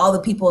is, all the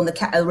people in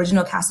the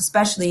original cast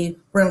especially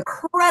were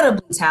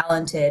incredibly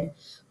talented.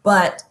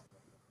 But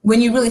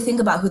when you really think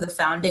about who the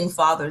founding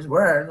fathers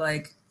were,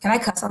 like, can I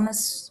cuss on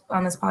this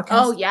podcast?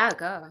 Oh yeah,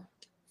 go.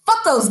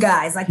 Fuck those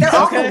guys. Like, they're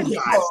awful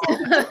people,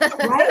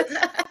 right?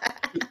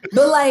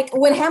 But like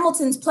when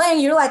Hamilton's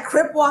playing, you're like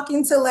crip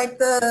walking to like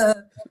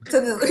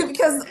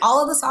because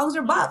all of the songs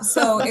are bops.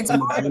 So it's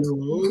hard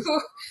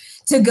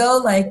to go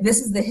like,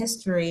 this is the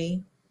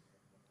history.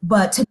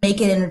 But to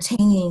make it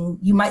entertaining,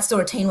 you might still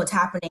retain what's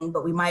happening,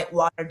 but we might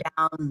water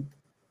down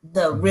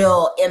the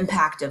real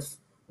impact of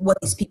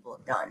what these people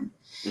have done.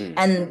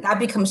 And that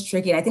becomes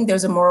tricky. And I think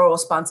there's a moral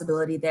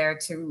responsibility there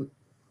to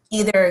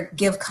either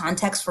give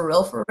context for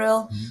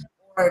real,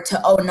 or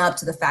to own up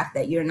to the fact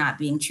that you're not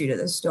being true to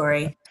the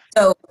story.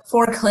 So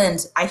for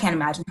Clint, I can't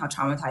imagine how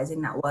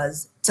traumatizing that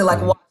was to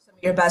like watch some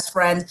of your best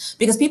friends,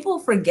 because people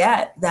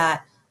forget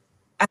that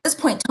at this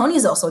point,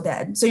 Tony's also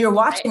dead. So you're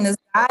watching this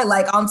guy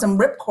like on some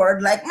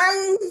ripcord, like,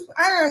 man,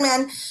 Iron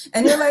Man.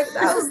 And you're like,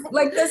 that was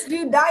like, this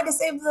dude died to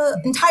save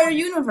the entire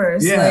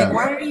universe. Yeah. Like,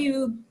 why are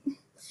you?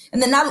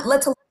 And then not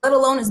let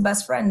alone his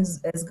best friend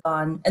is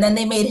gone. And then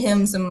they made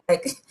him some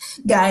like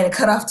guy in a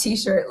cutoff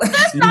t-shirt. Like,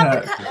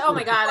 oh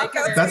my God.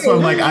 That's why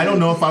I'm like, I don't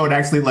know if I would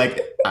actually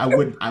like,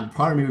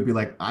 part of me would be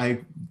like, I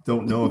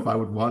don't know if I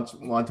would want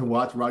to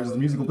watch Rogers the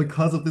Musical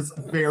because of this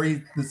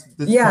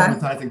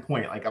traumatizing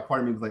point. Like a part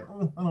of me was like,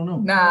 oh, I don't know.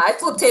 Nah, I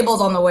flip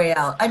tables on the way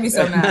out. I'd be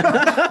so mad.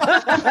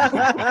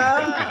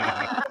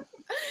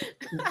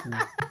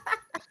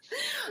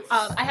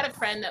 I had a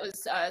friend that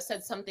was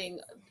said something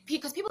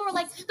because people were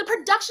like, the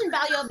production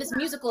value of this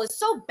musical is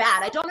so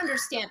bad. I don't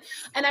understand.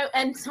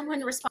 And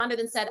someone responded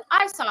and said,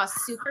 I saw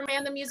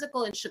Superman the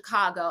musical in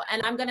Chicago,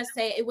 and I'm gonna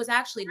say it was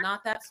actually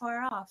not that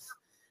far off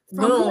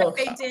from what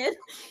they did.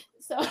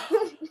 So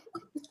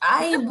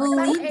I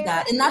believe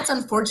that, and that's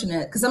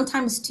unfortunate because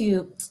sometimes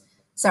too.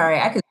 Sorry,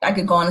 I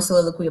could go on a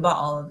soliloquy about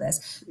all of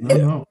this.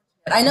 No.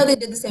 I know they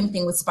did the same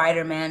thing with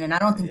Spider-Man, and I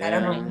don't think that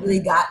ever really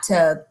got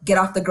to get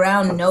off the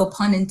ground, no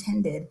pun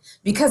intended,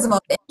 because of all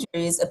the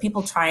injuries of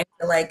people trying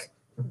to like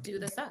do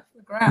the stuff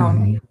the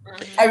ground.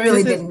 I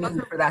really didn't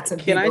mean for that to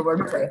be the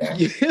word play there.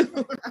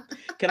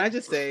 Can I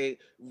just say,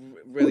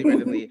 really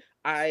randomly,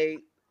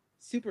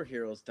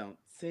 superheroes don't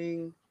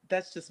sing.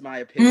 That's just my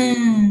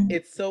opinion.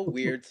 It's so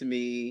weird to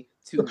me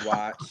to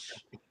watch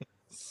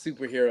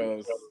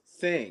superheroes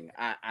sing.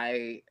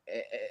 I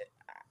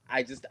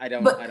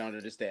don't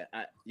understand.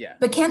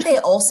 But can't they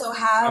also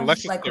have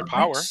unless like their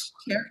power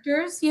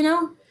characters, you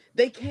know?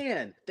 They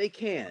can,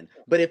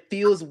 but it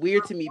feels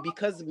weird to me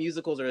because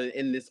musicals are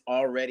in this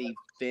already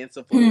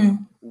fanciful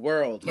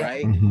world,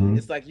 right?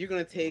 It's like you're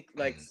gonna take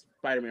like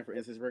Spider-Man, for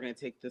instance. We're gonna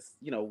take this,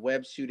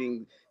 web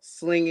shooting,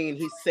 slinging, and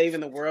he's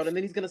saving the world, and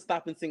then he's gonna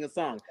stop and sing a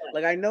song.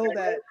 Like I know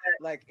that,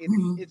 like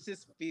it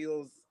just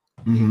feels.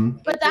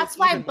 But that's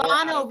why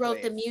Bono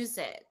wrote the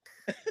music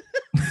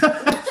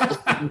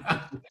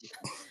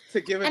to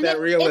give it that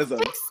realism.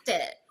 It fixed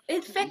it.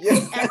 It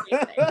fixed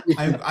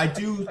everything. I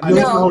do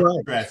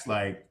stress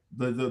like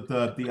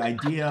the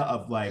idea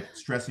of like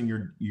stressing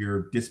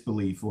your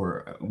disbelief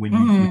or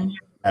when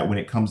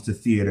it comes to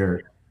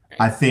theater.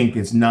 I think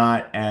it's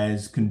not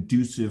as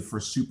conducive for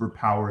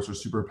superpowers or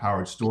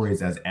superpowered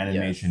stories as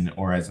animation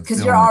or as a film.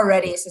 Because you're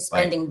already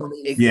suspending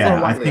belief.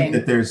 Yeah, I think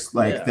that there's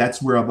like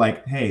that's where I'm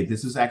like, hey,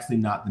 this is actually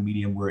not the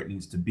medium where it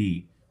needs to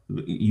be.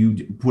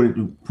 You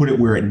put it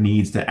where it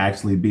needs to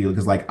actually be,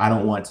 because like I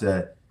don't want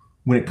to.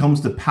 When it comes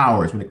to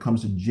powers, when it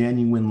comes to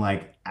genuine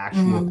like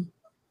actual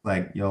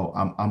like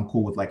I'm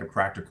cool with like a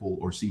practical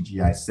or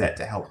CGI set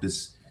to help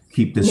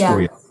keep this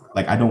story.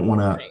 Like I don't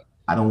want to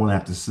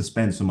have to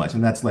suspend so much,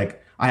 and that's like.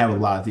 I have a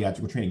lot of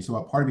theatrical training,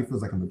 so part of me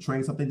feels like I'm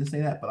betraying something to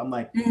say that, but I'm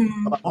like,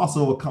 I'm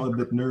also a comic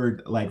book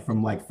nerd, like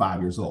from like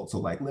 5 years old. So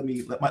like, let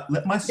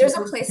my there's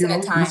a place in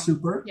a time.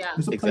 Super. Yeah,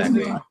 there's a place in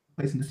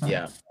the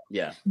time.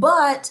 Yeah.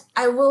 But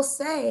I will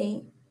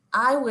say,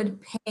 I would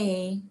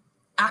pay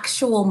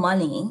actual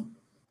money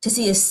to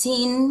see a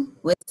scene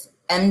with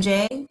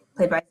MJ,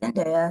 played by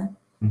Zendaya,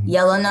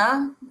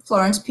 Yelena,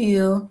 Florence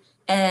Pugh,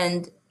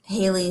 and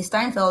Haley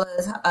Steinfeld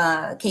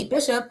as Kate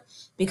Bishop,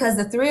 because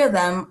the three of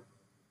them.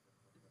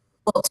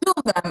 Well, two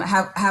of them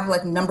have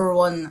like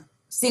 #1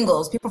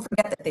 singles. People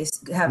forget that they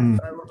have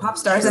were pop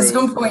stars at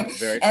some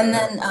point. And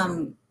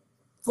then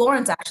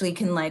Florence actually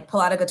can like pull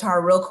out a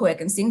guitar real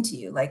quick and sing to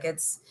you. Like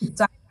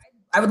so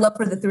I would love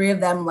for the three of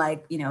them,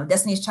 like,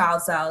 Destiny's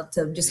Child style,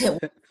 to just hit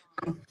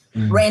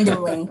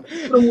randomly.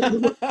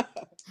 I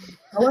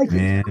like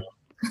it.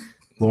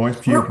 Florence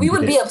Pugh. We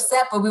would be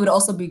upset, but we would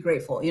also be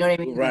grateful. You know what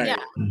I mean? Right. Yeah.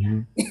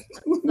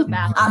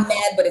 I'm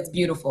mad, but it's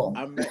beautiful.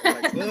 I'm like,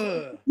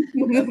 ugh.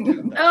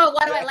 Oh,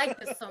 why do I like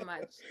this so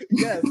much?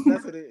 Yes,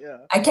 that's what it. Yeah.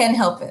 I can't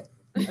help it.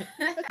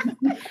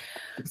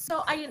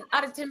 So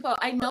Adetinpo,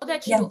 I know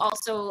that you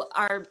also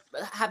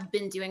have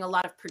been doing a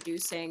lot of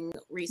producing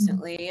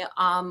recently.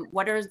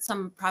 What are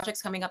some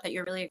projects coming up that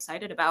you're really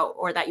excited about,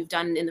 or that you've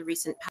done in the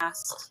recent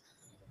past?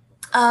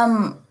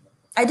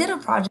 I did a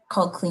project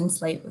called Clean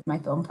Slate with my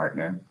film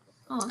partner.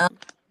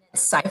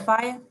 It's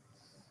sci-fi,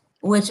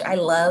 which I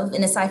love,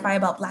 and it's sci-fi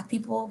about Black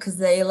people because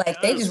they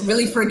just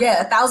really forget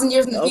 1,000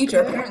 years in the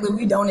future. Apparently,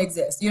 we don't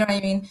exist. You know what I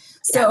mean?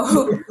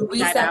 So we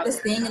set this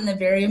thing in the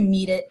very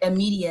immediate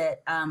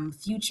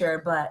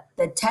future, but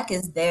the tech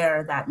is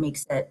there that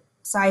makes it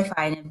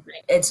sci-fi, and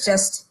it's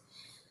just.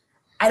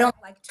 I don't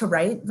like to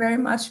write very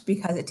much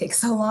because it takes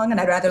so long,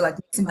 and I'd rather like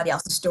make somebody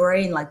else's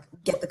story and like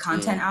get the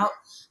content out.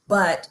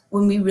 But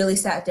when we really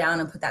sat down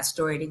and put that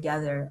story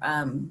together,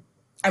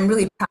 I'm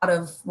really proud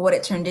of what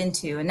it turned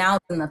into. And now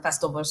it's in the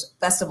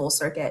festival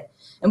circuit.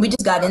 And we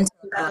just got into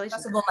a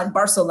festival in like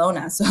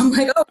Barcelona. So I'm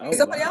like,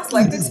 somebody else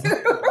liked it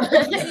too.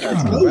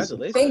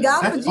 Congratulations. Thank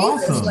God for Jesus.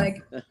 Awesome.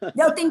 Like,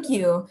 no, thank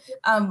you.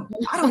 I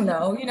don't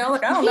know, I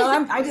don't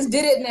know. I just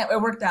did it and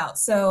it worked out.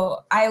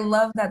 So I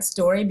love that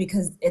story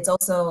because it's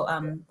also,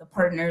 the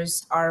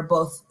partners are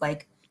both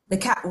like,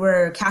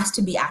 we're cast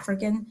to be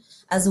African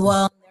as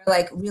well. They're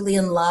like really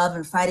in love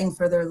and fighting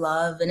for their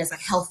love. And it's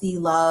like healthy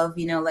love,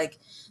 like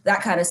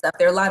that kind of stuff.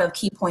 There are a lot of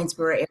key points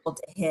we were able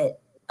to hit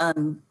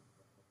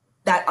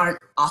that aren't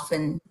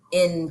often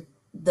in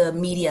the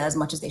media as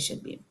much as they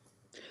should be.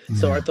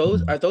 So are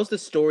those the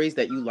stories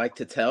that you like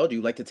to tell? Do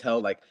you like to tell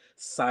like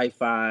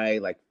sci-fi,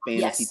 like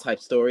fantasy type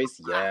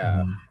stories?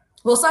 Yeah.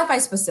 Well, sci-fi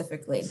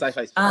specifically.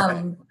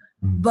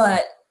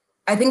 But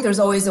I think there's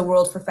always a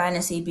world for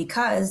fantasy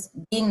because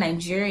being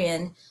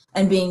Nigerian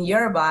and being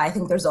Yoruba, I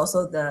think there's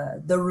also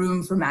the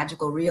room for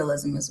magical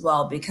realism as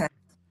well, because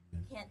you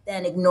can't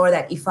then ignore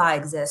that Ifa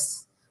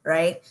exists,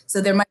 right?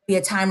 So there might be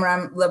a time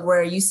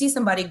where you see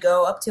somebody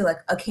go up to like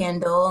a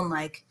candle and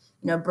like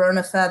burn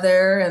a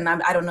feather, and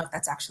I don't know if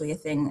that's actually a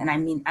thing, and I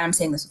mean, I'm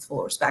saying this with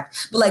full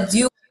respect, but like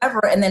do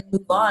whatever and then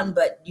move on,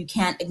 but you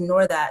can't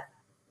ignore that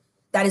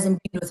is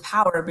imbued with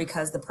power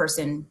because the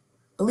person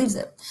believes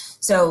it.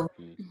 So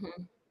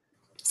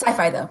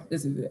sci-fi though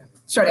is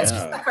short answer.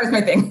 Sci-fi is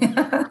my thing.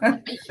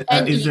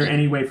 Is there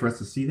any way for us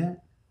to see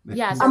that?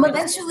 Yes.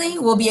 Eventually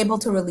we'll be able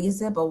to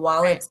release it, but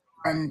while it's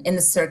in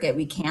the circuit,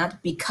 we can't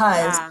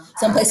because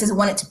some places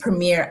want it to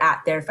premiere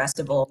at their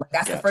festival. Like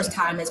that's the first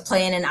time it's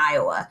playing in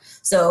Iowa.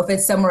 So if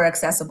it's somewhere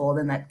accessible,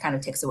 then that kind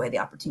of takes away the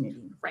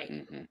opportunity.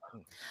 Right.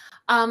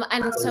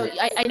 And so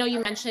I know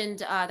you mentioned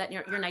that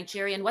you're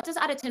Nigerian. What does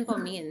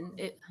Adetinpo mean?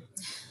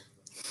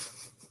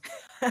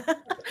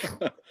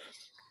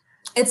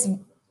 It's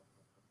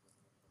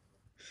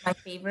my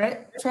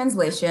favorite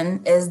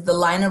translation is the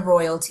line of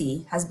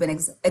royalty has been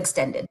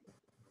extended.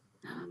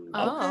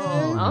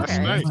 Oh,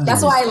 okay.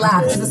 That's why I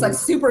laughed. It's just like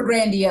super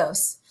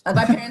grandiose. Like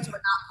my parents were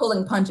not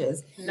pulling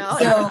punches. No.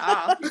 So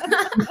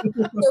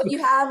if you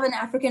have an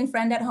African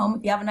friend at home,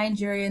 if you have a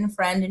Nigerian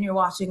friend and you're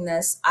watching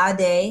this,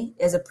 Ade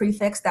is a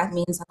prefix that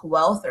means like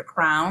wealth or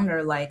crown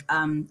or like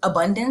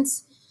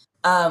abundance.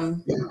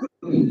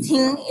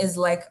 Ting is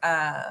like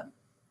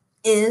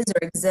is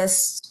or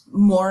exists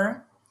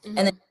more, and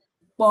then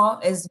po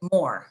is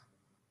more,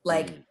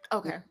 like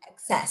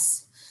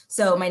excess.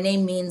 So my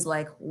name means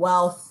like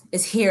wealth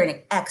is here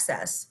in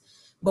excess.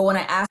 But when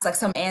I asked like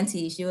some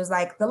auntie, she was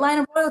like, the line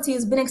of royalty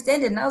has been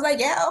extended. And I was like,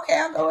 yeah, okay,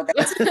 I'll go with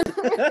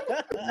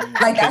that.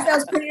 Like that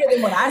sounds prettier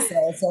than what I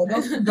said. So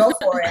go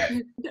for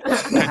it.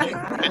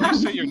 Can you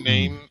say your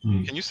name?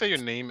 Can you say your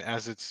name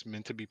as it's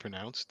meant to be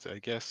pronounced? I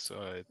guess.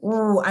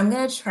 Ooh, I'm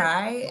gonna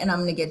try, and I'm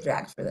gonna get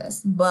dragged for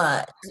this.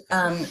 But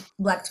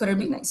Black Twitter,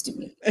 be nice to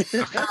me. It's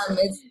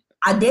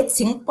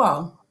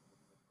Adetinpo.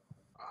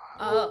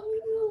 Oh,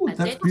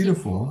 that's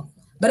beautiful.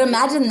 But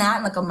imagine that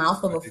in like a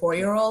mouth of a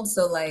 4-year-old.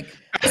 So like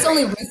it's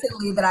only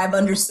recently that I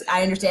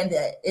understand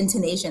the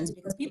intonations,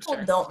 because people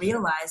don't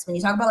realize when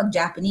you talk about like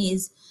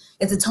Japanese,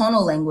 it's a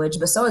tonal language,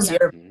 but so is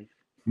your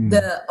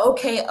the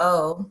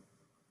OKO,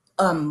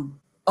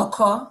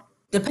 oko,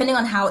 depending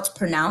on how it's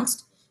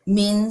pronounced,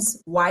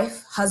 means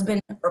wife,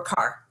 husband, or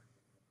car.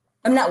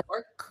 I'm not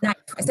knife.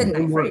 I said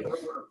knife, right?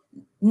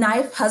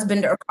 Knife,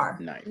 husband, or car.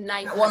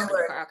 Knife, one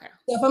word. Car, okay.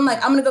 So if I'm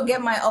like, I'm gonna go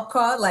get my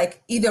oko,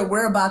 like either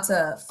we're about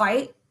to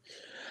fight,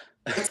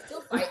 I still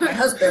fight my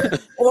husband,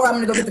 or I'm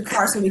gonna go get the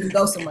car so we can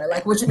go somewhere.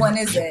 Like, which one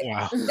is it?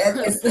 Wow.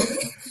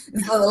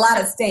 It's a lot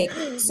at stake.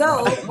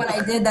 So when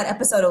I did that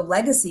episode of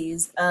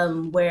Legacies,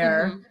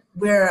 where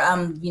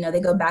they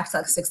go back to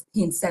like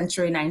 16th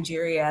century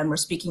Nigeria, and we're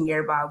speaking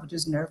Yoruba, which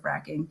is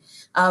nerve-wracking.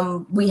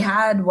 We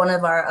had one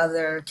of our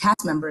other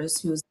cast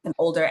members who's an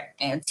older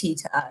auntie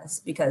to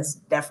us, because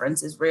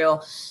deference is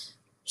real.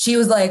 She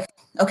was like,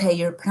 okay,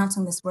 you're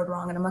pronouncing this word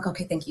wrong. And I'm like,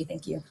 okay, thank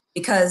you.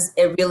 Because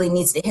it really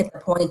needs to hit the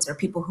points, or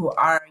people who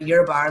are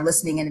Yoruba are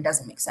listening and it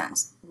doesn't make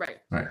sense. Right.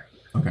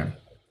 Okay.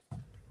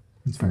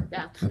 That's fair.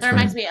 Yeah. That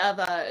reminds me of,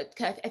 I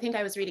think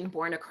I was reading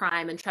Born a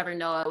Crime, and Trevor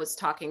Noah was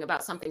talking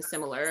about something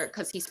similar,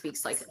 because he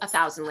speaks like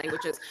 1,000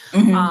 languages.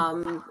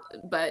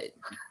 But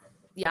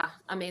yeah,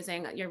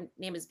 amazing. Your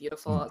name is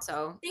beautiful.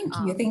 So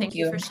thank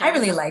you for sharing. I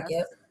really like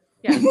it.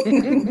 Yeah.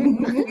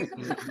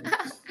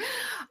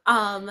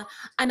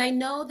 And I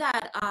know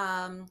that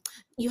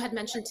you had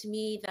mentioned to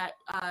me that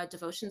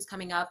Devotion's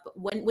coming up.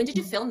 When did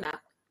you film that?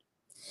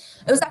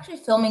 It was actually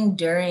filming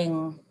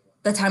during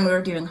the time we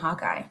were doing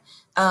Hawkeye.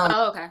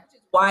 Okay.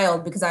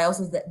 Wild, because I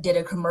also did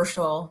a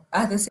commercial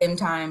at the same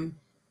time,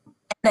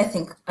 and I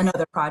think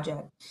another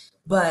project.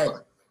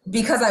 But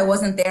because I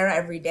wasn't there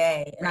every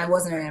day and I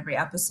wasn't in every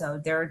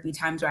episode, there would be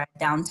times where I had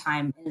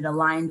downtime, and it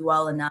aligned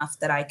well enough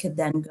that I could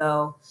then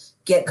go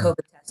get COVID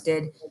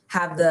tested,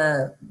 have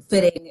the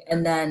fitting,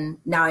 and then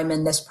now I'm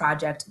in this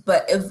project.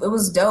 But it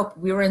was dope.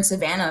 We were in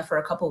Savannah for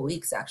a couple of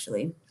weeks,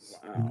 actually.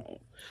 Wow.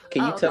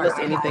 Can you tell us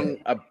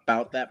anything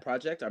about that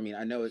project? I mean,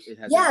 I know it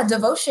has. Yeah,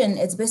 Devotion.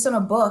 It's based on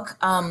a book.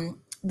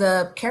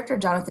 The character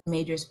Jonathan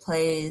Majors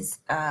plays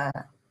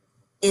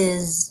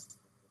is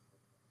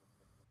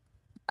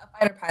a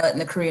fighter pilot in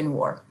the Korean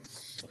War.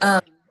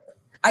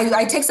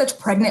 I take such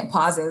pregnant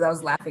pauses. I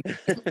was laughing.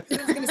 It was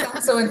going to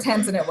sound so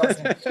intense, and it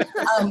wasn't.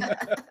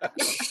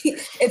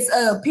 It's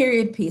a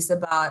period piece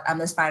about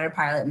this fighter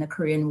pilot in the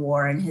Korean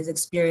War and his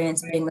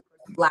experience being the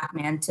first Black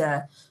man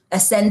to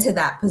ascend to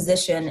that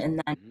position,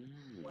 and then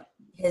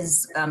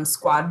his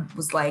squad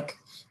was like,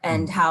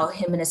 and how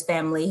him and his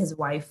family, his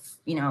wife,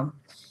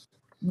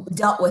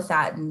 dealt with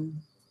that and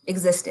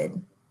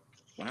existed.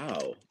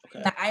 Wow.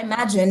 Okay. I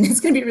imagine it's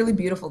going to be really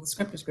beautiful. The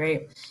script is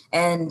great.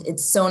 And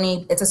it's a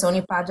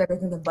Sony project. I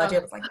think the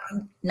budget was like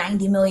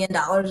 $90 million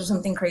or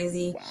something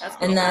crazy. Wow.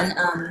 And then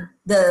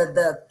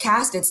the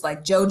cast, it's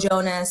like Joe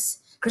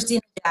Jonas,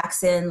 Christina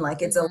Jackson.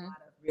 Like it's a lot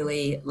of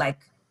really like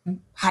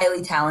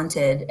highly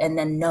talented and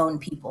then known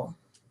people.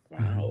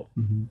 Wow.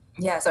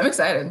 Yeah, so I'm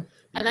excited.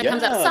 And that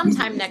comes up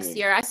sometime next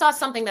year. I saw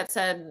something that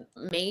said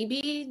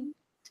maybe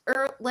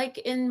like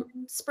in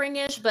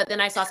springish, but then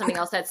I saw something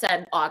else that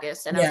said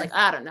August, and I was like,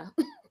 I don't know.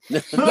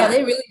 Yeah,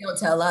 they really don't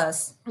tell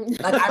us.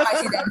 Like I might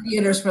see that in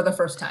theaters for the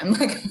first time.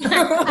 Like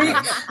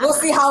we'll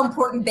see how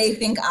important they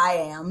think I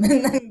am,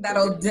 and then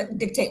that'll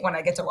dictate when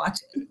I get to watch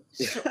it.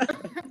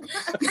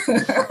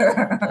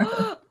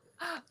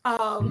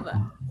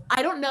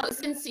 I don't know,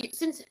 since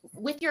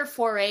with your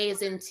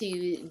forays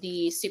into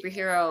the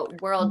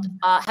superhero world,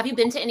 have you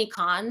been to any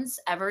cons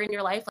ever in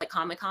your life, like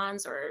Comic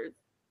Cons or?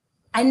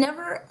 I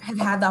never have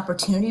had the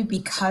opportunity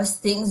because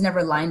things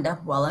never lined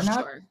up well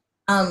enough. Sure.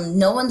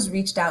 No one's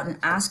reached out and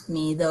asked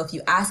me, though. If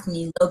you ask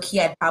me, low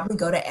key, I'd probably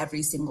go to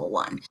every single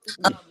one.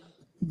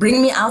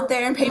 Bring me out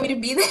there and pay me to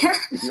be there,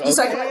 just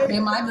so I can pay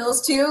my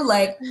bills too.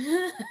 Like,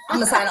 I'm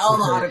gonna sign all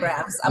the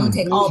autographs. I'm gonna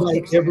take all the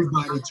pictures.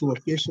 Everybody to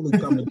officially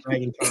come to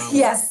Dragon Con.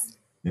 Yes.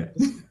 Yeah.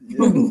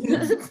 A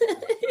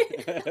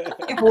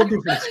whole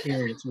different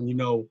experience when you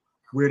know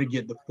where to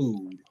get the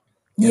food.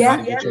 And how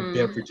to get your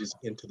beverages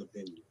into the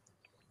venue.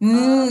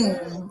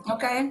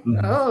 Okay.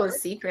 Oh,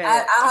 secret.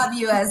 I'll have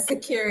you as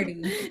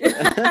security.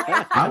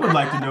 I would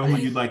like to know who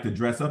you'd like to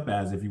dress up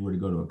as if you were to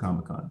go to a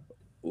Comic-Con.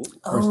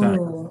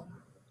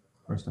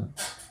 First time.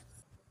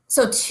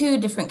 So 2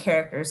 different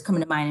characters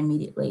coming to mind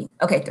immediately.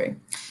 Okay, 3.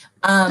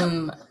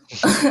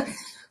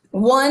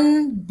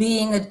 One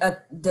being a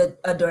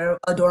Dora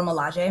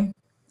Milaje,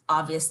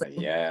 obviously.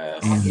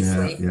 Yes.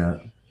 Obviously. Yeah.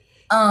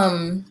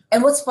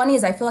 And what's funny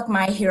is I feel like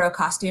my hero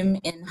costume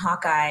in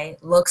Hawkeye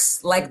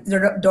looks like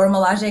the Dora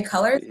Milaje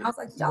colors. I was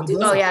like, y'all do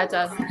this. Oh yeah, it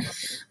does.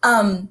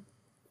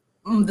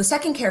 The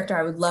second character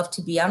I would love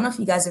to be, I don't know if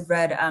you guys have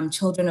read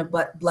Children of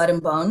Blood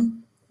and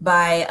Bone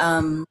by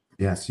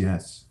Yes.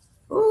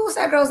 what's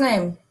that girl's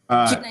name?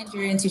 She's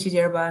Nigerian too, she's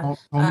Yoruba.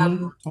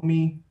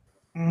 Tommy.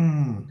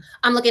 I'm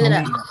looking it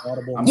up.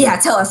 Yeah,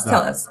 tell us.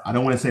 I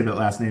don't want to say that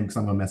last name because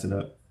I'm gonna mess it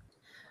up.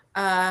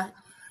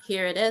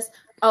 Here it is.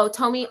 Oh,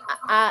 Tomi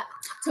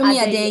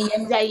Adeyemi.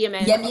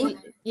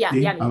 Yeah,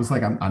 See, I was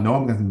like, I know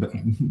I'm gonna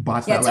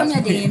botch that last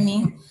Tomi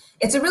name. Adeyemi.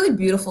 It's a really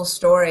beautiful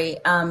story.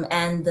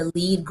 And the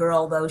lead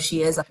girl, though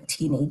she is like a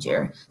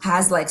teenager,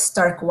 has like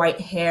stark white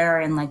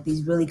hair and like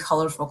these really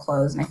colorful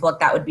clothes. And I feel like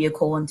that would be a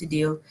cool one to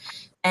do.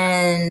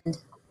 And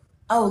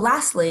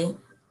lastly,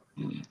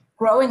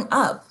 growing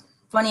up,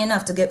 funny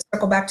enough, to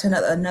circle back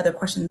to another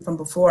question from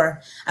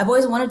before, I've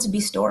always wanted to be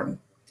Storm.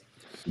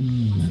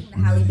 The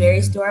Halle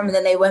Berry Storm, and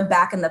then they went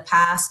back in the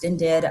past and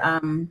did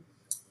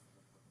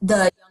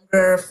the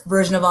younger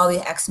version of all the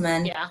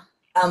X-Men. Yeah.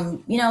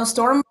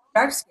 Storm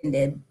Darkskin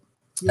did.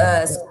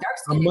 I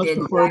much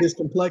prefer this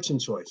complexion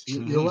choice.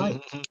 You're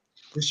right.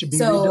 This should be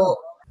redone.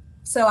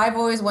 So I've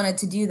always wanted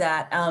to do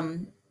that.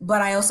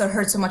 But I also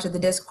heard so much of the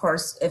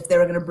discourse if they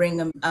were going to bring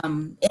them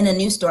in a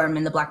new Storm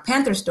in the Black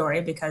Panther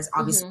story, because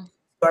obviously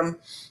Storm,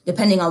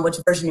 depending on which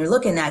version you're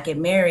looking at, get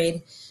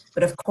married.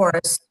 But of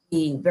course,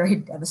 he very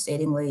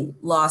devastatingly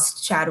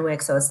lost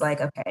Chadwick. So it's like,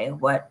 okay,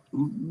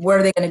 where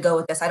are they going to go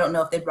with this? I don't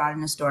know if they brought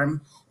in a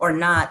Storm or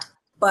not.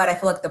 But I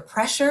feel like the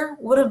pressure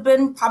would have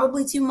been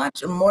probably too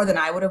much, or more than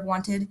I would have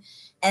wanted.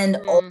 And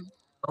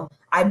also,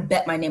 I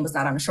bet my name was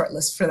not on a short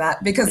list for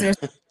that, because there's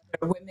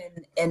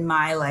women in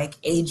my like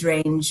age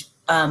range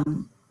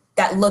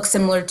that look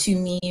similar to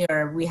me,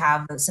 or we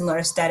have a similar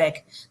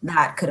aesthetic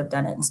that could have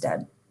done it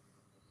instead.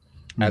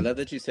 I love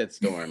that you said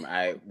Storm.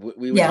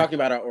 We were talking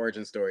about our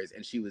origin stories,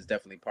 and she was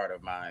definitely part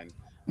of mine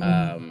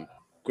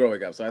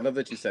growing up. So I love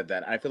that you said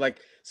that. I feel like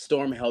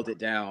Storm held it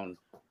down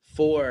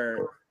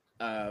for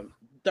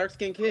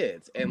dark-skinned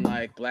kids and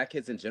like Black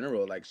kids in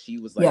general. Like she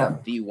was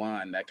like the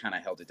one that kind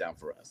of held it down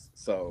for us.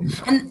 So,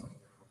 and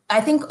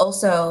I think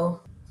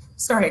also,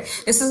 sorry,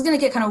 this is gonna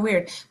get kind of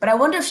weird, but I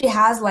wonder if she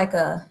has like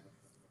a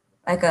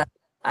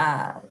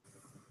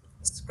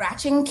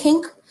scratching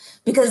kink,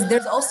 because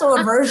there's also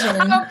a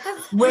version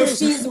where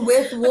she's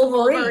with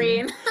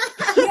Wolverine.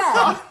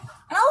 Yeah.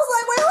 And I was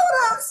like, wait, hold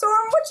on,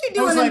 Storm, what you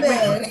doing in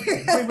bed?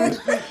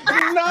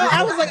 No,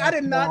 I was like, I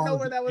did not know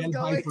where that was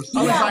going.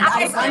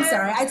 I'm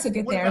sorry, I took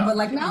it there, but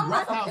like, no,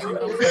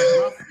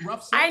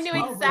 I knew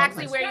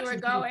exactly where you were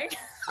going.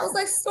 I was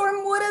like,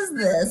 Storm, what is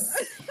this?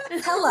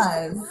 Tell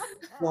us.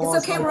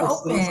 It's okay, we're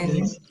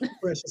open.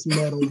 Precious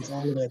metals,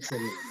 all of that.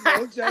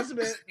 No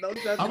judgment.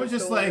 I was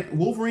just like,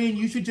 Wolverine,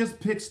 you should just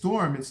pick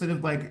Storm instead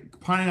of like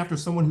pining after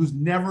someone who's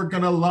never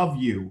gonna love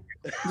you.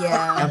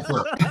 Yeah.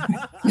 Ever.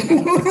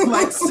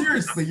 Like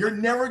seriously, you're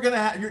never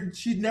gonna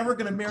she's never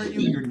gonna marry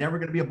you. You're never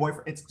gonna be a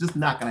boyfriend. It's just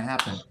not gonna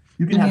happen.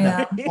 You can have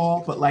that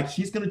fall, but like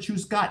she's gonna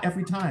choose Scott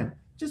every time.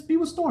 Just be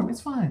with Storm.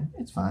 It's fine.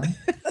 It's fine.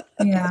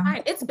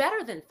 Yeah. It's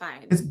better than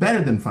fine. It's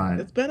better than fine.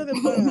 It's better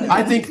than fine.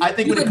 I think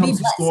when it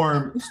comes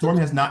to Storm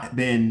has not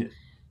been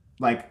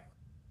like,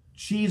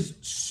 she's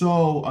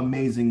so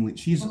amazingly,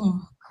 she's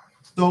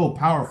so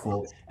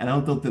powerful, and I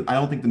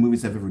don't think the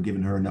movies have ever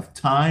given her enough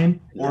time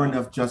or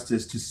enough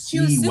justice to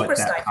see what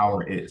that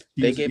power is.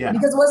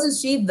 Because wasn't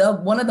she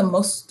one of the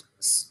most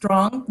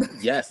strong?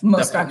 Yes,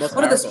 most strong.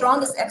 One of the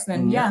strongest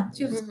X-Men. Yeah,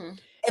 she was.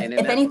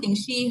 If anything,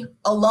 she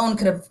alone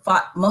could have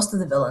fought most of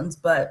the villains,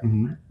 but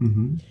and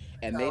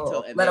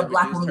let a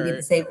Black woman be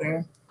the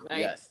savior. Right.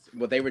 Yes.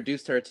 Well, they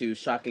reduced her to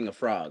shocking a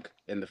frog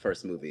in the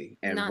first movie,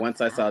 and once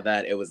I saw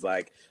that, it was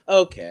like,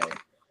 okay,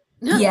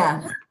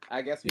 Yeah.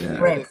 I guess we see Yeah.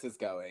 where Right. this is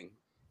going.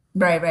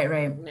 Right.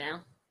 Yeah.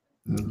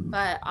 Mhm.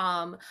 But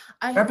I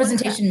had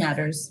Representation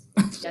matters,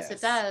 yes,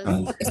 it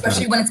does.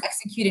 especially when it's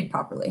executed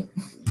properly.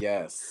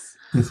 Yes.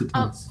 Yes, it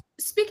does.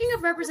 Speaking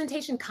of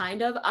representation,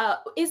 kind of,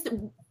 is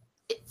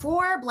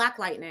for Black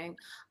Lightning,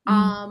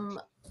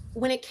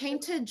 when it came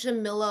to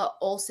Jamila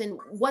Olsen,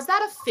 was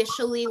that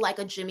officially like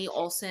a Jimmy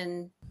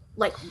Olsen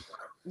like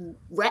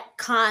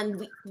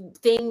retcon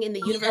thing in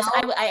the universe?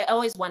 I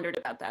always wondered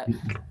about that.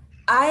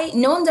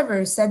 No one's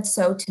ever said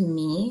so to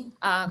me.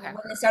 Okay.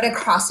 When they started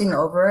crossing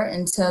over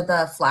into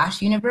the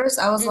Flash universe,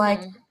 I was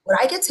like, would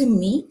I get to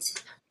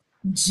meet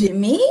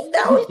Jimmy?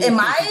 Am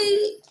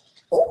I?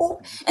 Ooh.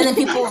 And then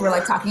people were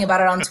like talking about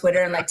it on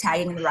Twitter and like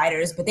tagging the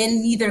writers, but they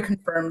neither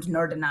confirmed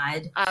nor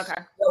denied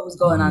what was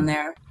going on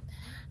there.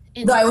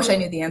 Though I wish I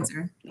knew the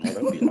answer. Oh,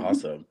 that would be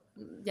awesome.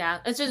 Yeah,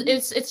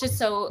 it's just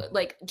so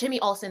like Jimmy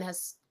Olsen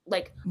has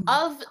like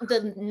of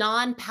the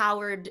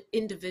non-powered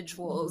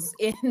individuals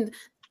in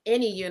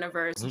any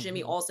universe,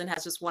 Jimmy Olsen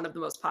has just one of the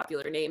most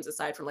popular names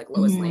aside from like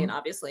Lois Lane,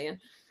 obviously, and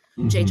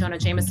J. Jonah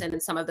Jameson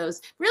and some of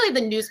those really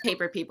the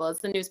newspaper people. It's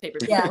the newspaper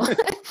people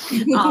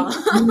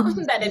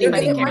that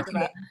anybody cares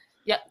about.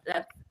 Yep,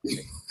 that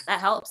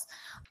helps.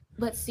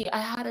 Let's see. I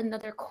had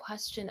another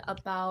question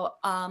about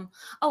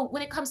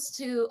when it comes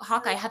to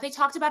Hawkeye, have they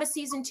talked about a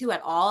season 2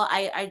 at all?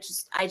 I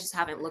just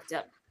haven't looked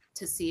up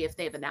to see if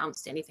they've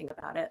announced anything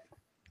about it.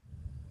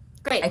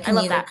 Great. I can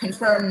love neither that.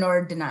 Confirm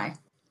nor deny.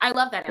 I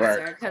love that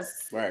answer because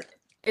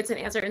it's an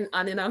answer in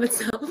and of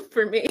itself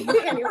for me.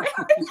 Anyway.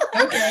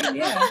 Okay.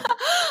 Yeah.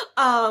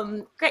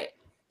 Great.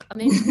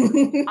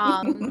 Amazing.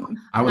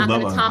 I would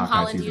love a a Tom Hawkeye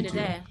Holland you season 2.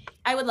 today.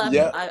 I would love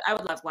I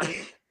would love one.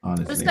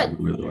 Honestly, It was good. I would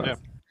really love. Yeah.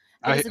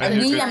 I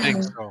hear good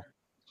things, so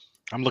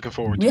I'm looking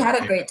forward to it. We had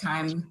a great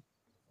time.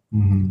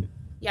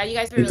 Yeah, you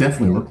guys were It really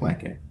definitely cool. looked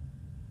like it.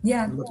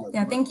 Yeah.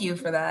 Thank you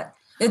for that.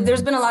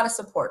 There's been a lot of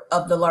support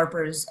of the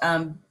LARPers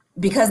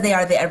because they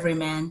are the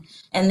everyman,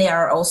 and they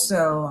are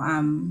also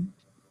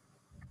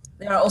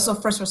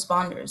first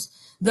responders.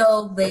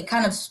 Though they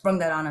kind of sprung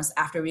that on us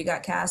after we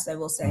got cast, I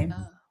will say.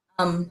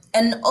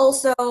 And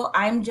also,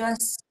 I'm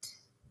just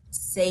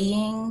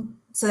saying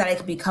so that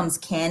it becomes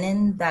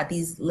canon that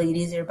these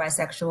ladies are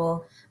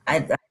bisexual. I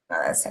don't know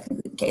that's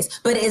technically the case,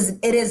 but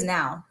it is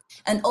now.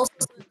 And also,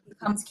 so it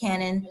becomes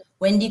canon.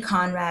 Wendy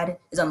Conrad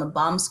is on the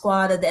bomb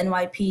squad of the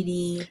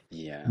NYPD.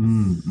 Yeah,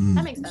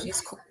 that makes sense.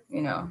 She's cool,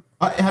 you know.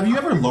 Have you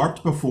ever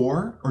LARPed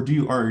before, or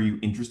are you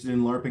interested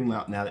in LARPing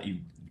now that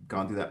you've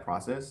gone through that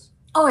process?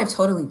 Oh, I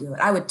totally do it.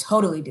 I would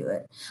totally do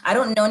it. I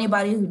don't know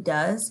anybody who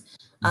does.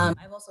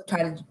 I've also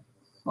tried to,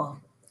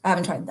 I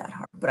haven't tried that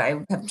hard, but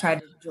I have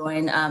tried to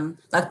join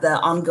like the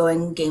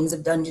ongoing games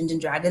of Dungeons and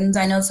Dragons.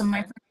 I know some of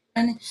my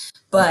friends,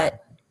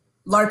 but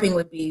LARPing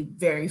would be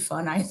very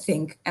fun, I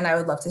think, and I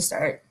would love to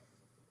start.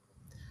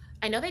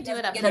 I know they do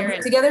it up here.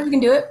 Together, we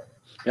can do it.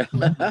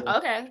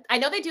 Okay. I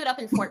know they do it up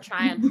in Fort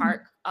Tryon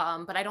Park,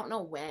 but I don't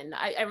know when.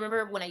 I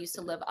remember when I used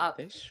to live up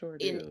in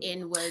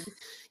Inwood.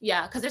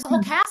 Yeah, because there's a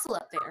whole castle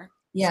up there.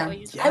 Yeah.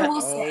 So I will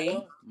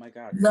say, my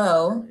God.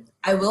 Though,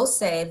 I will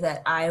say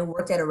that I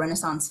worked at a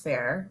Renaissance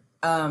fair.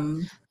 I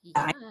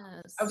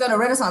was at a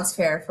Renaissance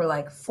fair for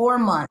like 4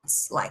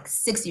 months, like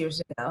 6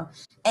 years ago.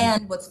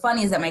 And what's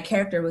funny is that my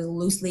character was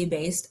loosely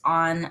based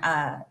on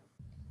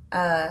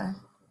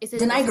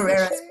Denai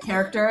Guerrera's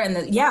character. And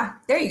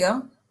there you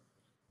go.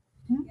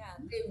 Yeah,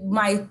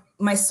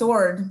 my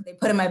sword, they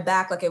put in my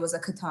back like it was a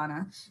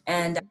katana.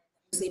 And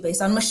loosely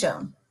based on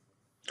Michonne.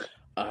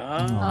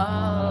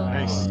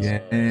 Nice.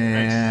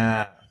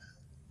 Yeah.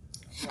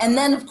 And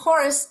then, of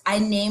course, I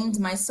named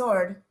my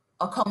sword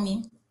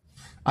Okomi.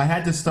 I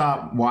had to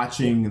stop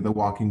watching The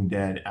Walking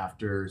Dead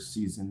after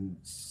season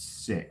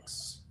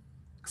 6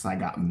 because I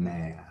got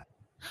mad.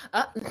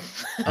 I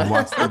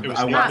watched the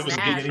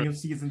beginning of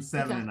season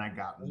 7 and I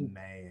got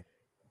mad.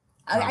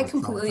 I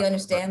completely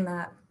understand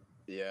that.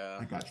 Yeah.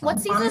 I got what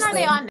season are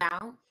they on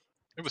now?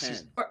 It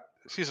was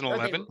season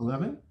 11.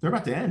 11? They're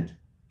about to end,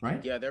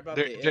 right? Yeah, they're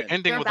They're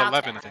ending with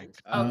 11, I think.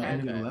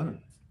 Ending with 11.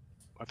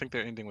 I think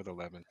they're ending with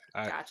 11.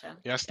 Gotcha.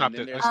 Yeah, I stopped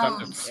it.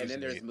 And then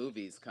there's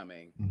movies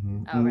coming.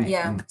 Oh, right.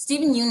 Yeah.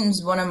 Stephen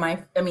Yeun's one of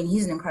my,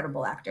 he's an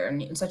incredible actor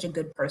and such a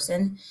good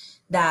person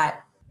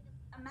that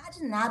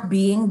imagine that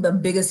being the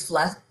biggest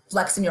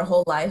flex in your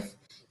whole life.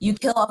 You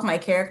kill off my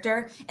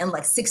character and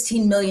like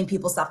 16 million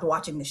people stopped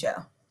watching the show.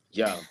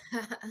 Yeah.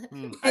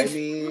 I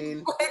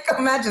mean,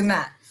 imagine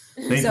that.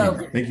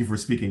 Thank you for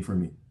speaking for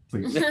me,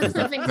 please.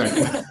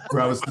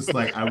 Where I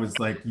was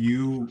like,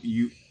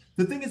 you.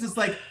 The thing is,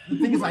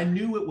 I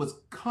knew it was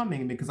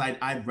coming because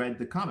I'd read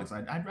the comics.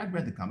 I'd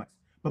read the comics,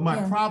 but my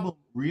problem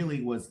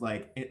really was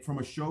like, from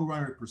a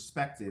showrunner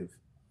perspective,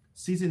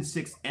 season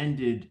 6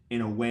 ended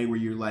in a way where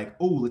you're like,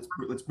 oh,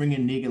 let's bring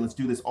in Negan, let's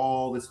do this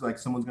all. This like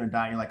someone's gonna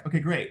die. And you're like, okay,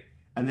 great.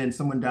 And then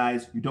someone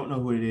dies. You don't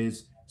know who it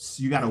is.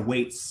 So you got to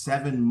wait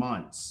 7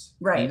 months.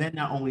 Right. And then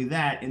not only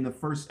that, in the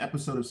first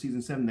episode of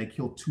season 7, they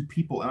killed 2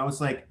 people, and I was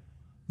like,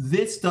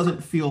 this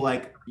doesn't feel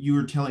like you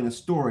were telling a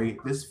story.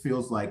 This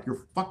feels like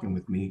you're fucking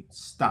with me.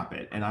 Stop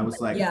it. And I was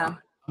like,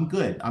 I'm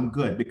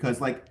good. Because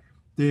like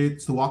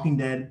it's The Walking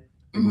Dead.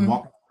 They've been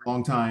walking for a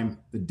long time.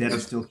 The dead are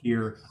still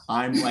here.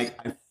 I'm like,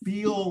 I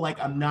feel like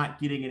I'm not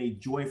getting any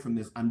joy from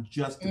this. I'm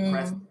just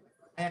depressed.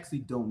 I actually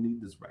don't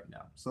need this right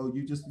now. So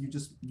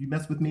you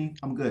mess with me,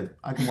 I'm good.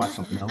 I can watch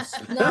something else.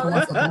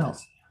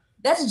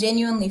 That's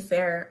genuinely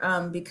fair,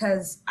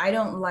 because I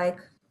don't like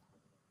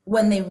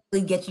when they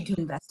really get you to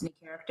invest in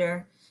a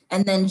character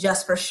and then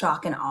just for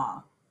shock and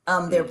awe,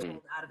 they're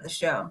pulled out of the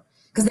show.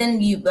 Because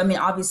then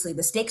obviously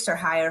the stakes are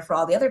higher for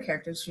all the other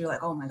characters. So you're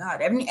like, oh my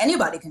God,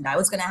 anybody can die.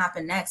 What's going to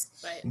happen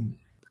next? Right.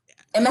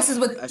 It messes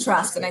with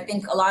trust. And I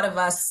think a lot of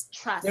us,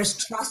 there's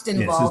trust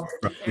involved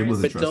it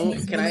was a trust in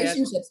these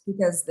relationships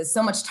because there's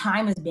so much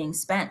time is being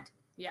spent.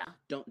 Yeah.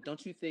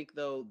 Don't you think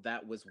though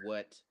that was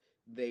what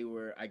they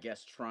were, I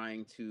guess,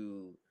 trying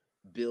to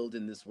build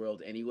in this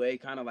world anyway?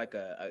 Kind of like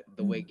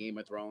the way Game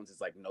of Thrones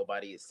is like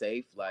nobody is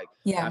safe. Like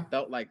I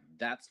felt like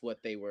that's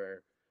what they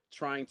were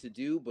trying to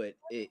do, but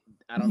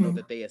I don't know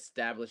that they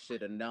established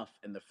it enough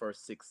in the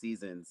first 6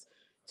 seasons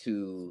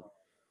to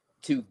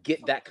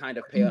get that kind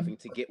of payoff and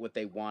to get what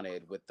they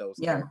wanted with those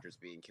characters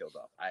being killed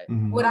off.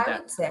 What I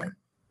would say,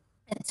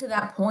 and to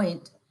that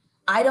point,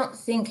 I don't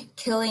think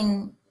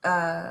killing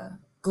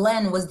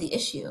Glenn was the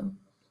issue.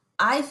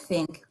 I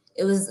think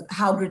it was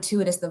how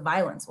gratuitous the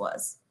violence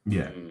was.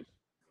 Yeah.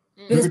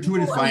 Because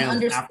people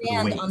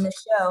understand on the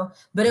show,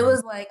 but it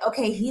was like,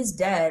 okay, he's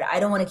dead. I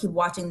don't want to keep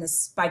watching this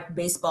spiked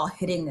baseball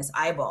hitting this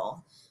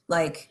eyeball.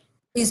 Like,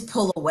 please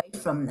pull away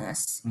from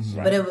this.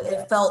 But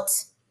it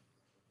felt,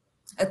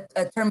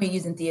 a term we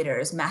use in theater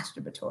is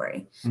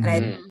masturbatory. And I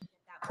think at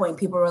that point,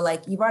 people were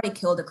like, you've already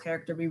killed a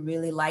character we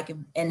really like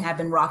and have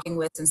been rocking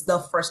with since the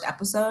first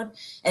episode.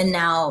 And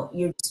now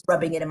you're just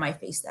rubbing it in my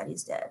face that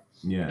he's dead.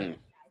 Yeah. I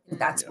think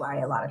that's why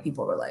a lot of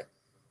people were like,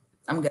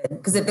 I'm good.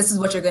 Because if this is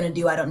what you're going to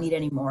do, I don't need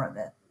any more of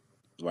it.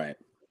 Right.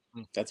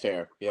 That's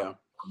fair. Yeah.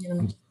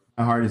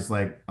 My heart is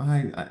like,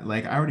 I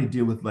already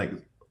deal with, like,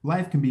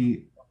 life can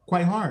be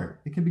quite hard.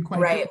 It can be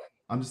quite hard.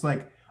 I'm just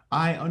like,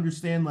 I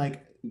understand,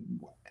 like,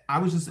 I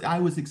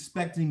was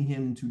expecting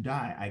him to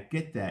die. I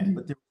get that.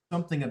 But there's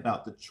something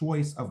about the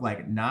choice of,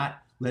 like, not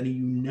letting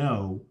you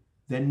know,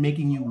 then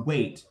making you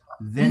wait,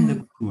 then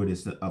the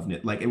gratuitous of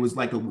it. Like, it was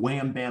like a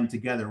wham bam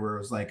together where it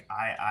was like,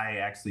 I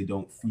actually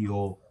don't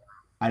feel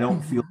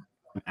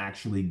I'm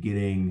actually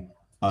getting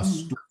a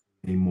story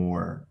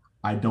anymore.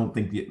 I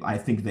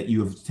think that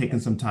you have taken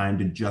some time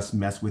to just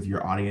mess with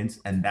your audience,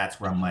 and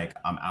that's where I'm like,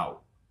 I'm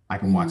out. I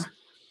can watch.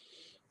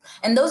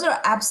 And those are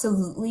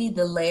absolutely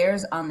the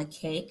layers on the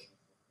cake.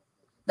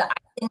 The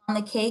icing on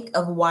the cake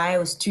of why I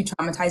was too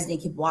traumatized to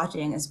keep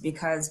watching is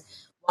because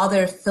while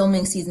they're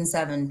filming season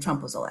 7,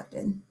 Trump was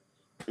elected.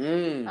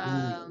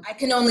 I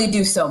can only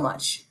do so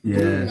much. I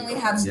can only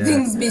have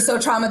things be so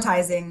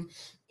traumatizing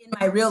in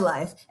my real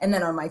life and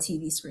then on my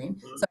TV screen.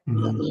 So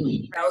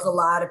that was a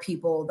lot of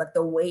people, like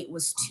the weight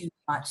was too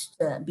much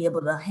to be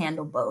able to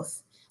handle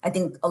both. I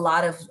think a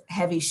lot of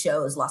heavy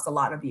shows lost a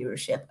lot of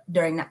viewership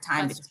during that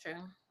time. That's true.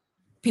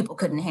 People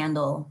couldn't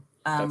handle.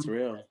 That's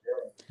real.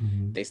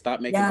 They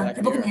stopped making Black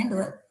people Mirror. can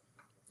handle it.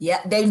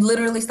 Yeah, they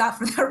literally stopped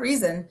for that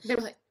reason. They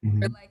were like,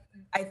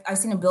 I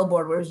seen a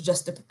billboard where it was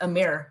just a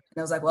mirror, and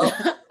I was like, well,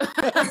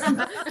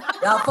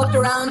 y'all fucked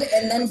around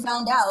and then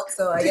found out,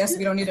 so I guess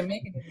we don't need to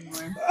make it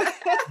anymore.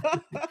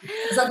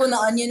 It's like when The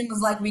Onion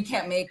was like, we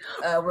can't make,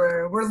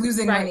 we're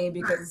losing money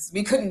because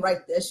we couldn't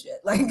write this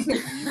shit. Like,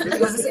 it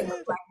was the same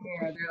with Black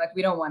Mirror. They're like,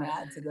 we don't want to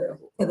add to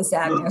the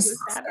sadness.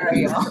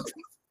 Sorry, y'all.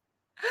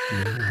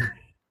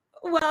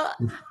 Well,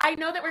 I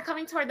know that we're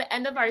coming toward the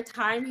end of our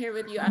time here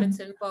with you,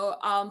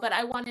 Adetinpo, but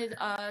I wanted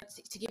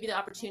to give you the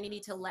opportunity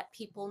to let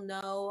people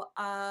know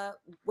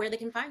where they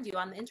can find you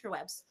on the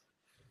interwebs.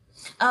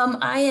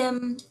 I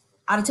am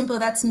Adetinpo,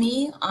 that's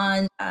me,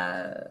 on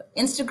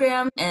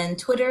Instagram and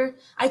Twitter.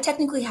 I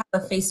technically have a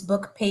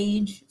Facebook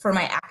page for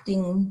my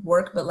acting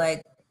work, but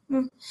like,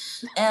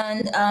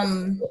 and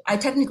I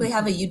technically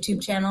have a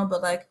YouTube channel,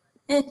 but like,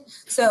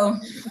 So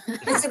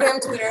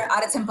Instagram, Twitter,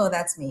 Adetinpo,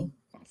 that's me.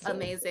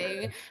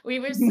 Amazing.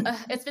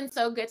 It's been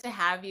so good to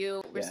have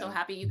you. We're so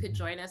happy you could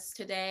join us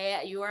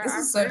today. You are this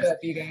is so good,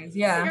 you guys.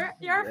 Yeah.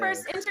 You're our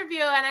first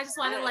interview, and I just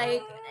want to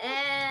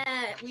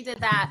we did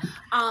that.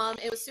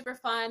 It was super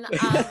fun.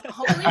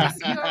 Hopefully we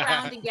see you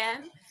around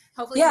again.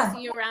 Hopefully we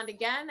see you around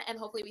again, and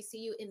hopefully we see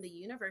you in the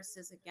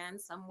universes again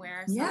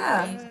somewhere,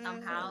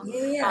 somehow.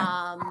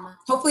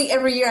 Hopefully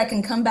every year I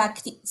can come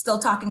back still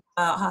talking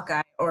about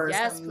Hawkeye or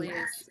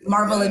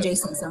Marvel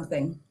adjacent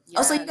something. Yes.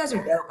 Also, you guys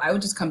are dope. I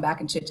would just come back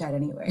and chit chat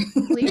anyway.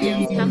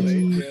 Please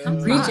come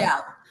reach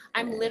out.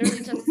 I'm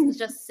literally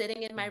just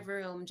sitting in my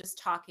room, just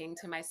talking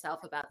to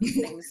myself about these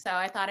things. So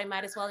I thought I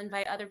might as well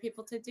invite other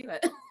people to do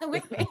it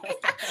with me.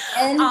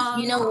 And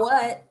you know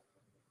what?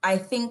 I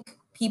think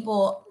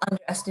people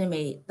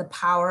underestimate the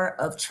power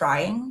of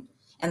trying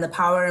and the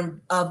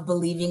power of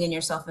believing in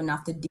yourself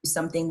enough to do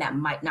something that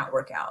might not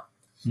work out.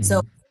 Mm-hmm.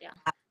 So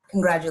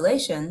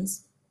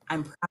congratulations.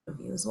 I'm proud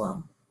of you as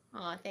well.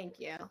 Oh, thank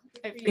you.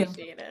 I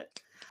appreciate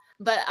it.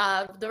 But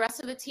the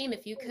rest of the team,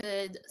 if you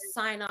could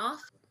sign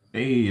off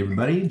Hey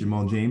everybody,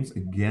 Jamal James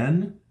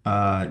again. You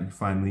can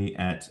find me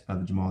at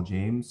the Jamal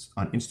James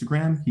on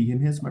Instagram. He, him,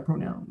 his, my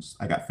pronouns.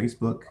 I got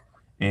Facebook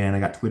and I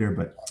got Twitter,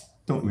 but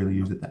don't really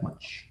use it that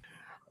much.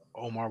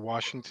 Omar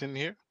Washington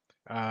here.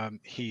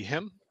 He,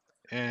 him.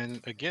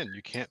 And again,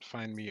 you can't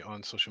find me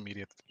on social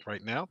media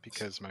right now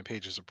because my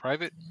pages are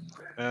private.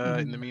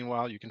 In the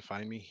meanwhile, you can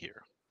find me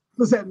here.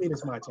 Does that mean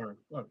it's my turn?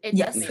 It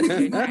does mean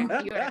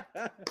it's your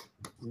turn.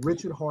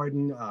 Richard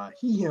Harden,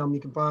 he, him.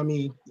 You can find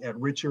me at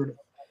Richard_Harden.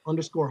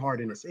 It's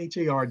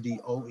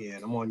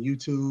HARDON. I'm on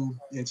YouTube,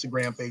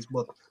 Instagram,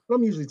 Facebook. But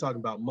I'm usually talking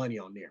about money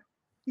on there.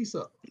 Peace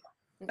up.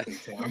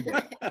 Okay, I'm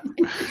back.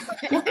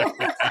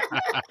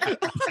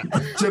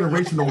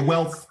 Generational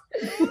wealth.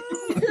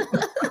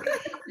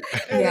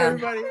 Hey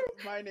everybody,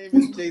 my name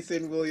is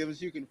Jason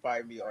Williams. You can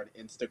find me on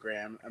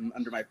Instagram. I'm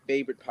under my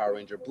favorite Power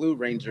Ranger, Blue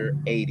Ranger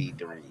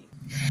 83.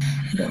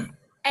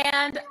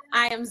 And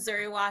I am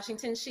Zuri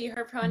Washington, she,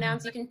 her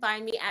pronouns. You can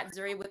find me at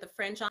Zuri with a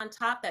fringe on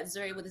top. That's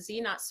Zuri with a Z,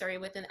 not Suri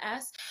with an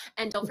S.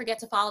 And don't forget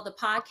to follow the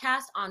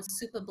podcast on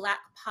Super Black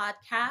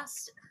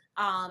Podcast.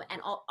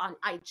 And on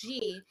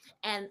IG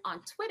and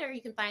on Twitter,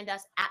 you can find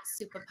us at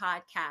Super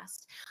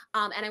Podcast.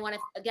 And I want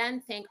to again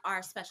thank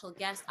our special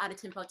guest,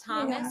 Adetinpo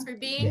Thomas, for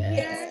being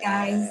here.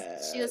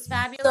 Guys. She was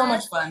fabulous. So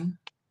much fun.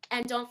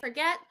 And don't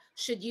forget,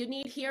 should you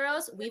need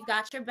heroes, we've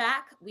got your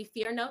back. We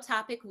fear no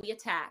topic, we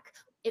attack.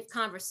 If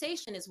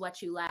conversation is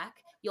what you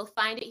lack, you'll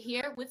find it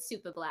here with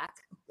Super Black.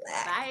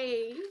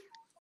 Bye.